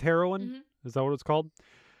 the 8th heroine? Mm-hmm. Is that what it's called?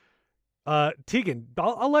 Tegan,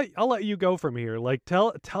 I'll let you go from here. Like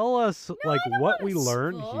tell us what we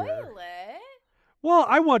learned spoil here. It. Well,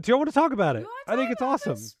 I want to talk about it. I think it's about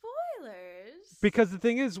awesome. the spoilers. Because the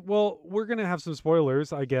thing is, well, we're gonna have some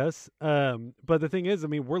spoilers, I guess. But the thing is, I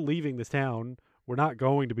mean, we're leaving this town. We're not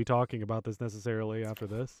going to be talking about this necessarily after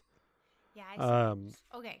this. Yeah. I suppose.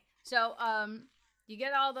 Okay. So you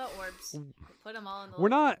get all the orbs. You put them all in the. We're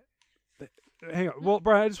not. Hang on. Well,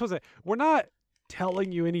 Brian, I just want to say we're not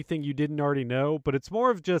telling you anything you didn't already know, but it's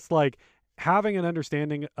more of just like having an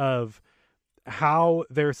understanding of how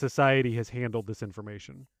their society has handled this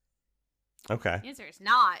information. Okay. The answer is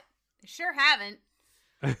not. They sure haven't.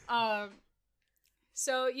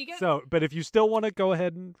 So you get. So, but if you still want to go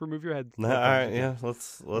ahead and remove your head. All right. Yeah.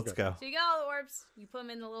 Let's Okay. go. So you get all the orbs. You put them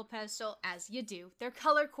in the little pedestal, as you do. They're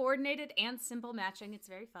color coordinated and symbol matching. It's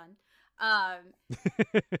very fun.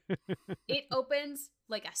 It opens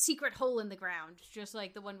like a secret hole in the ground, just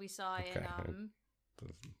like the one we saw in.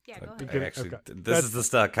 Yeah, go ahead. Actually, this is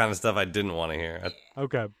the kind of stuff I didn't want to hear.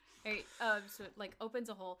 Okay. Right, so it like opens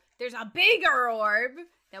a hole. There's a bigger orb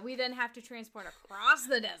that we then have to transport across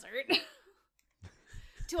the desert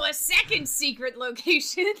to a second secret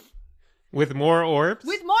location. With more orbs?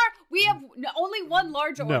 With more, we have only one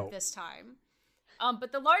large orb this time.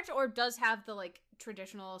 But the large orb does have the like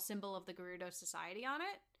traditional symbol of the Gerudo Society on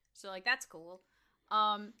it, so like that's cool.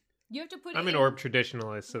 You have to put. I'm an orb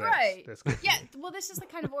traditionalist, so right. That's good. Yeah, well, this is the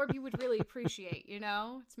kind of orb you would really appreciate. You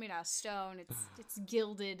know, it's made out of stone. It's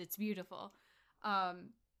gilded. It's beautiful.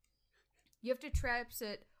 You have to traipse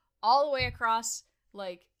it all the way across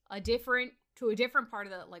like a different part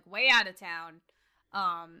of the like way out of town.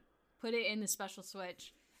 Put it in the special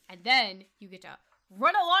switch, and then you get to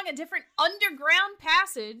run along a different underground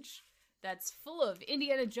passage that's full of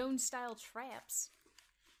Indiana Jones style traps,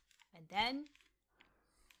 and then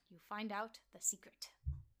you find out the secret.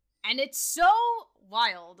 And it's so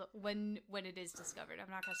wild when it is discovered. I'm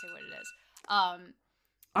not gonna say what it is.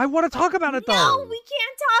 I want to talk about it though. No, we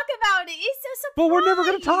can't talk about it. It's a surprise. But we're never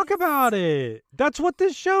going to talk about it. That's what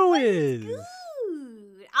this show is. Good.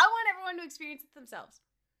 I want everyone to experience it themselves.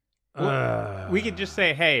 We could just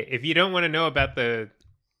say, hey, if you don't want to know about the...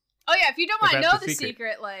 Oh yeah, if you don't want to about know the the secret.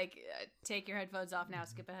 secret, like, take your headphones off now,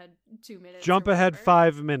 skip ahead 2 minutes. Jump or ahead whatever.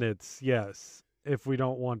 5 minutes, yes, if we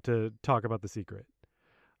don't want to talk about the secret.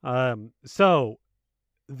 So,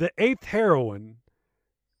 the 8th heroine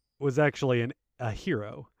was actually a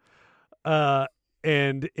hero.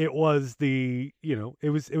 And it was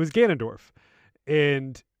it was Ganondorf.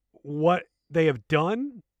 And what they have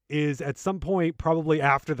done is at some point, probably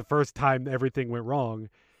after the first time everything went wrong,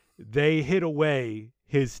 they hid away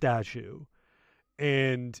his statue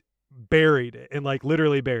and buried it, and like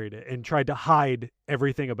literally buried it, and tried to hide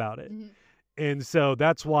everything about it. Mhm. And so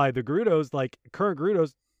that's why the Gerudos, like current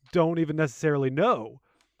Gerudos, don't even necessarily know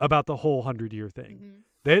about the whole 100-year thing.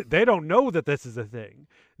 Mhm. They don't know that this is a thing.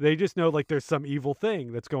 They just know like there's some evil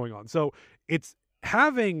thing that's going on. So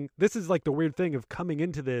this is like the weird thing of coming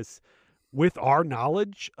into this with our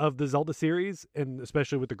knowledge of the Zelda series, and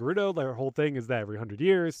especially with the Gerudo. Their whole thing is that every 100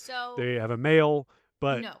 years So they have a male,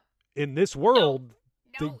 but no. in this world,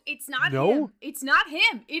 No, it's not No? him. It's not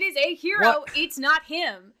him. It is a hero. What? It's not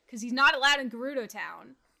him. Because he's not allowed in Gerudo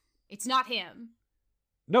Town. It's not him.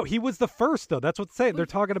 no, he was the first though. That's what they're saying. They're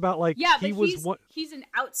talking about like Yeah, he but was one. he's an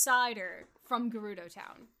outsider from Gerudo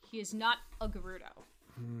Town. He is not a Gerudo.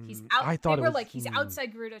 He's out. I thought they it were was- like, he's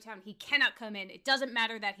outside Gerudo Town. He cannot come in. It doesn't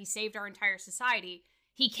matter that he saved our entire society.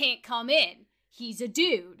 He can't come in. He's a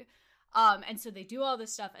dude. And so they do all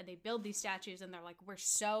this stuff, and they build these statues, and they're like, we're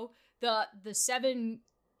so the 7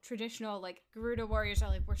 traditional like Gerudo warriors are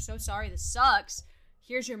like, we're so sorry, this sucks.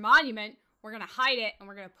 Here's your monument. We're gonna hide it, and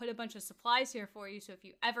we're gonna put a bunch of supplies here for you. So if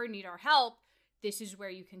you ever need our help, this is where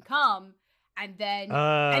you can come. And then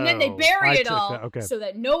they bury it all so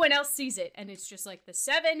that no one else sees it. And it's just like the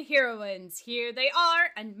 7 heroines. Here they are,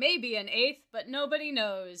 and maybe an 8th, but nobody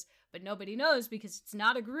knows. But nobody knows because it's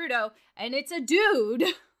not a Gerudo, and it's a dude.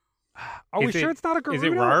 Are we sure it's not a Gerudo? Is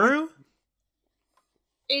it Raru?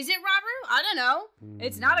 Is it Raru? I don't know.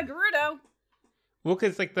 It's not a Gerudo. Well,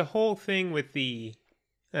 because like the whole thing with the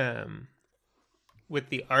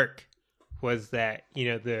arc was that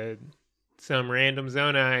some random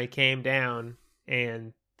Zonai came down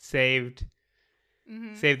and saved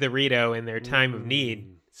the Rito in their time of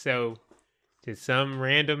need. So did some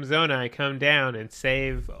random Zonai come down and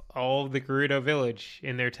save all of the Gerudo village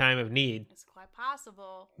in their time of need? It's quite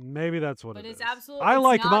possible. Maybe that's what But it it's is. absolutely. I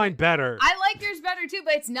like not mine better. I like yours better too,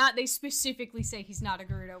 but it's not. They specifically say he's not a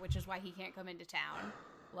Gerudo, which is why he can't come into town.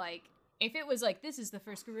 Like, if it was like, this is the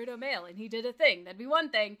first Gerudo male and he did a thing, that'd be one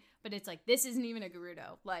thing. But it's like, this isn't even a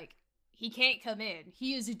Gerudo. Like, he can't come in.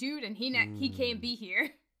 He is a dude and he can't be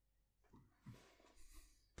here.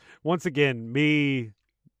 Once again, me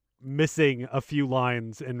missing a few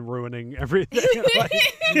lines and ruining everything. Like,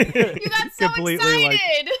 You got so completely,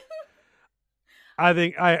 excited. I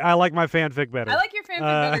think I like my fanfic better. I like your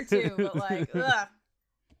fanfic better too, but like, ugh.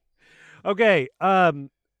 Okay.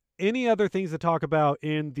 Any other things to talk about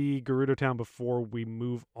in the Gerudo town before we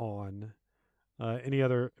move on? Any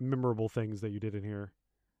other memorable things that you did in here?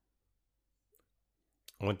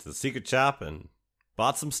 I went to the secret shop and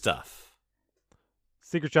bought some stuff.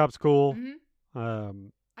 Secret shop's cool. Mm-hmm.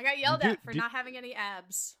 I got yelled at for not having any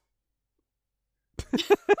abs.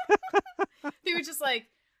 They were just like,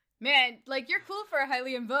 man, like, you're cool for a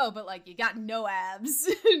Hylian Vo, but like, you got no abs.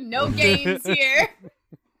 No gains here.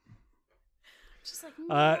 Just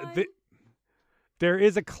like, there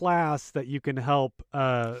is a class that you can help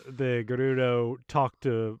the Gerudo talk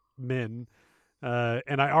to men.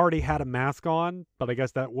 And I already had a mask on, but I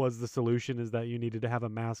guess that was the solution, is that you needed to have a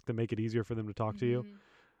mask to make it easier for them to talk to you.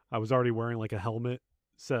 I was already wearing like a helmet,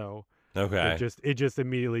 so okay, it just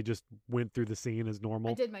immediately just went through the scene as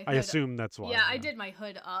normal. I did my I assume that's why. Yeah, I did my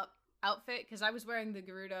hood up outfit because I was wearing the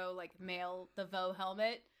Gerudo like the Vo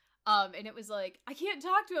helmet. And it was like, I can't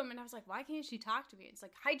talk to him. And I was like, why can't she talk to me? It's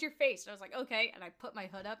like, hide your face. And I was like, okay. And I put my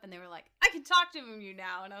hood up and they were like, I can talk to you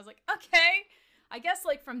now. And I was like, okay. I guess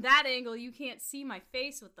like from that angle, you can't see my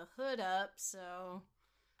face with the hood up. So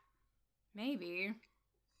maybe.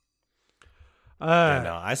 Yeah,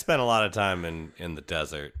 no, I spent a lot of time in the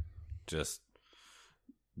desert, just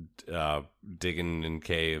digging in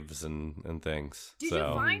caves and things. Did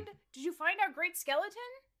you find our great skeleton?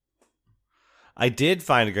 I did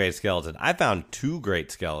find a great skeleton. I found two great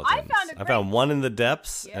skeletons. I found one in the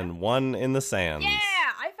depths and one in the sands. Yeah,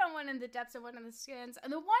 I found one in the depths and one in the sands.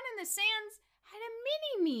 And the one in the sands had a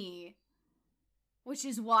mini-me, which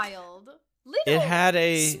is wild. Little, it had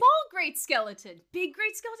a small great skeleton, big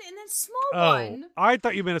great skeleton, and then small one. I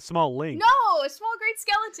thought you meant a small link. No, a small great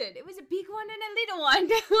skeleton. It was a big one and a little one.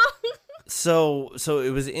 So it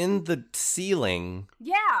was in the ceiling.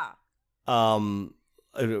 Yeah.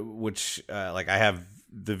 Which like I have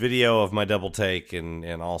the video of my double take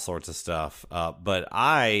and all sorts of stuff. But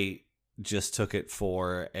I just took it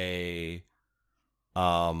for a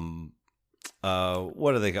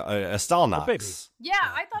what are they called? A Stalnox. Yeah,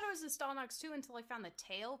 I thought it was a Stalnox too until I found the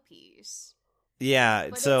tail piece. Yeah,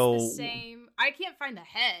 but so it's the same. I can't find the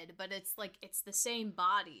head, but it's like it's the same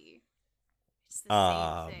body. It's the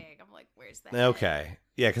same thing. I'm like, where's that? Okay, head?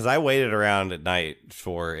 Yeah, because I waited around at night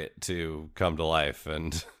for it to come to life,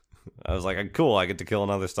 and I was like, cool, I get to kill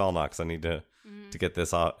another Stalnox. I need to get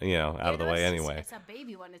this out of the way anyway. It's a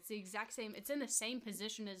baby one. It's the exact same. It's in the same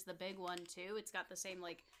position as the big one too. It's got the same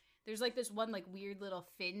like. There's like this one like weird little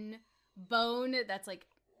fin bone that's like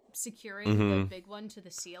securing the big one to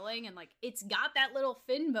the ceiling, and like it's got that little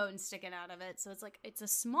fin bone sticking out of it. So it's like it's a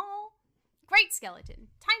small, great skeleton,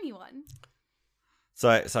 tiny one. So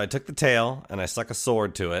I took the tail and I stuck a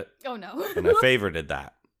sword to it. Oh no! And I favorited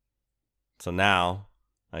that. So now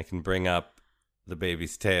I can bring up the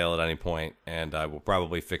baby's tail at any point, and I will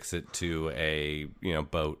probably fix it to a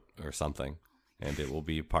boat or something, and it will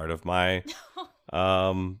be part of my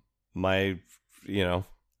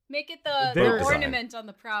make it the ornament on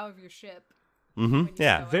the prow of your ship.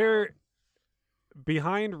 Yeah. There,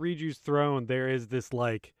 behind Riju's throne, there is this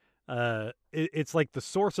like, it's like the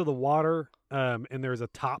source of the water, and there's a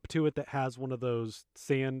top to it that has one of those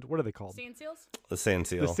sand. What are they called? Sand seals. The sand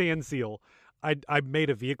seal. The sand seal. I made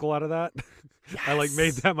a vehicle out of that. Yes. I like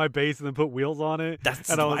made that my base and then put wheels on it. That's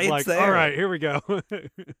and I was why like, it's there. all right, here we go.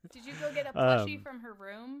 Did you go get a plushie from her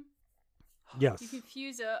room? Yes. You can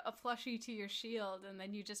fuse a plushie to your shield, and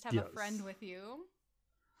then you just have a friend with you.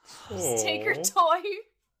 Just take her toy.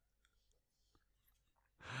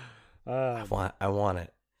 I want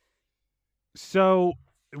it. So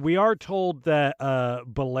we are told that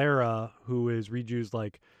Balera, who is Riju's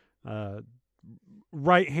like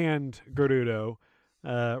right hand Gerudo,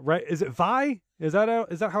 Right? Is it Vi? Is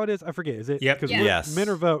that how it is? I forget. Is it? Yep. Because Yeah. Yes. men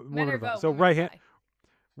are vote, Men women are are vote. vote, So women right are hand,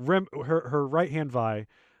 Vi. her right hand Vi.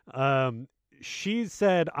 She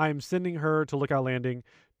said, "I'm sending her to Lookout Landing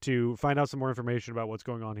to find out some more information about what's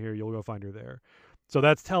going on here. You'll go find her there." So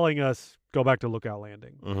that's telling us go back to Lookout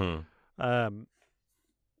Landing. Mm-hmm.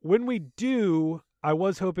 When we do, I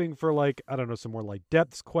was hoping for like, I don't know, some more like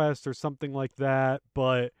depths quest or something like that,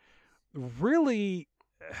 but really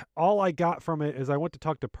all I got from it is I went to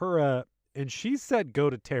talk to Pura and she said go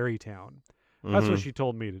to Terrytown. That's what she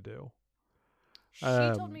told me to do. She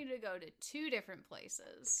told me to go to 2 different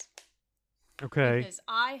places. Okay.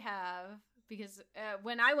 Because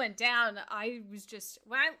when I went down,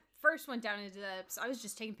 when I first went down into I was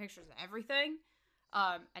just taking pictures of everything.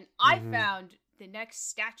 And I found the next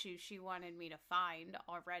statue she wanted me to find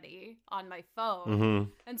already on my phone. Mm-hmm.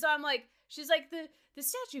 And so I'm like, she's like, the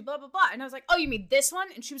statue, blah, blah, blah. And I was like, oh, you mean this one?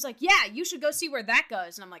 And she was like, yeah, you should go see where that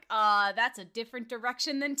goes. And I'm like, that's a different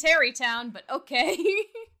direction than Terrytown, but okay.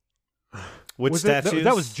 Which was statues?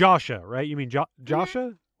 that was Joshua, right? You mean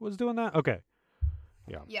Joshua was doing that? Okay.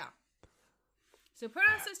 Yeah. Yeah. So Pura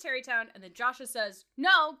says Terrytown, and then Joshua says,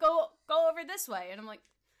 no, go over this way. And I'm like,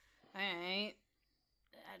 all right.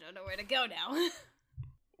 I don't know where to go now.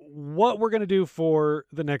 What we're going to do for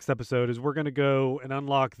the next episode is we're going to go and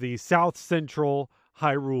unlock the South Central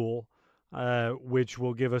Hyrule, which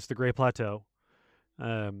will give us the Great Plateau.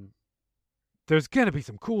 There's going to be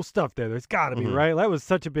some cool stuff there. There's got to be, right? That was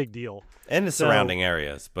such a big deal. And the surrounding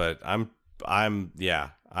areas, but I've been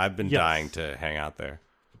Yes. dying to hang out there.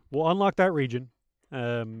 We'll unlock that region,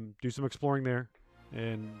 do some exploring there,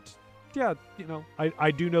 and yeah,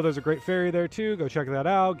 I do know there's a great ferry there too. Go check that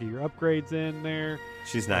out. Get your upgrades in there.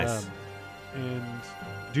 She's nice. And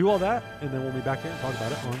do all that, and then we'll be back here and talk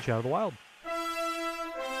about it on Shadow of the Wild.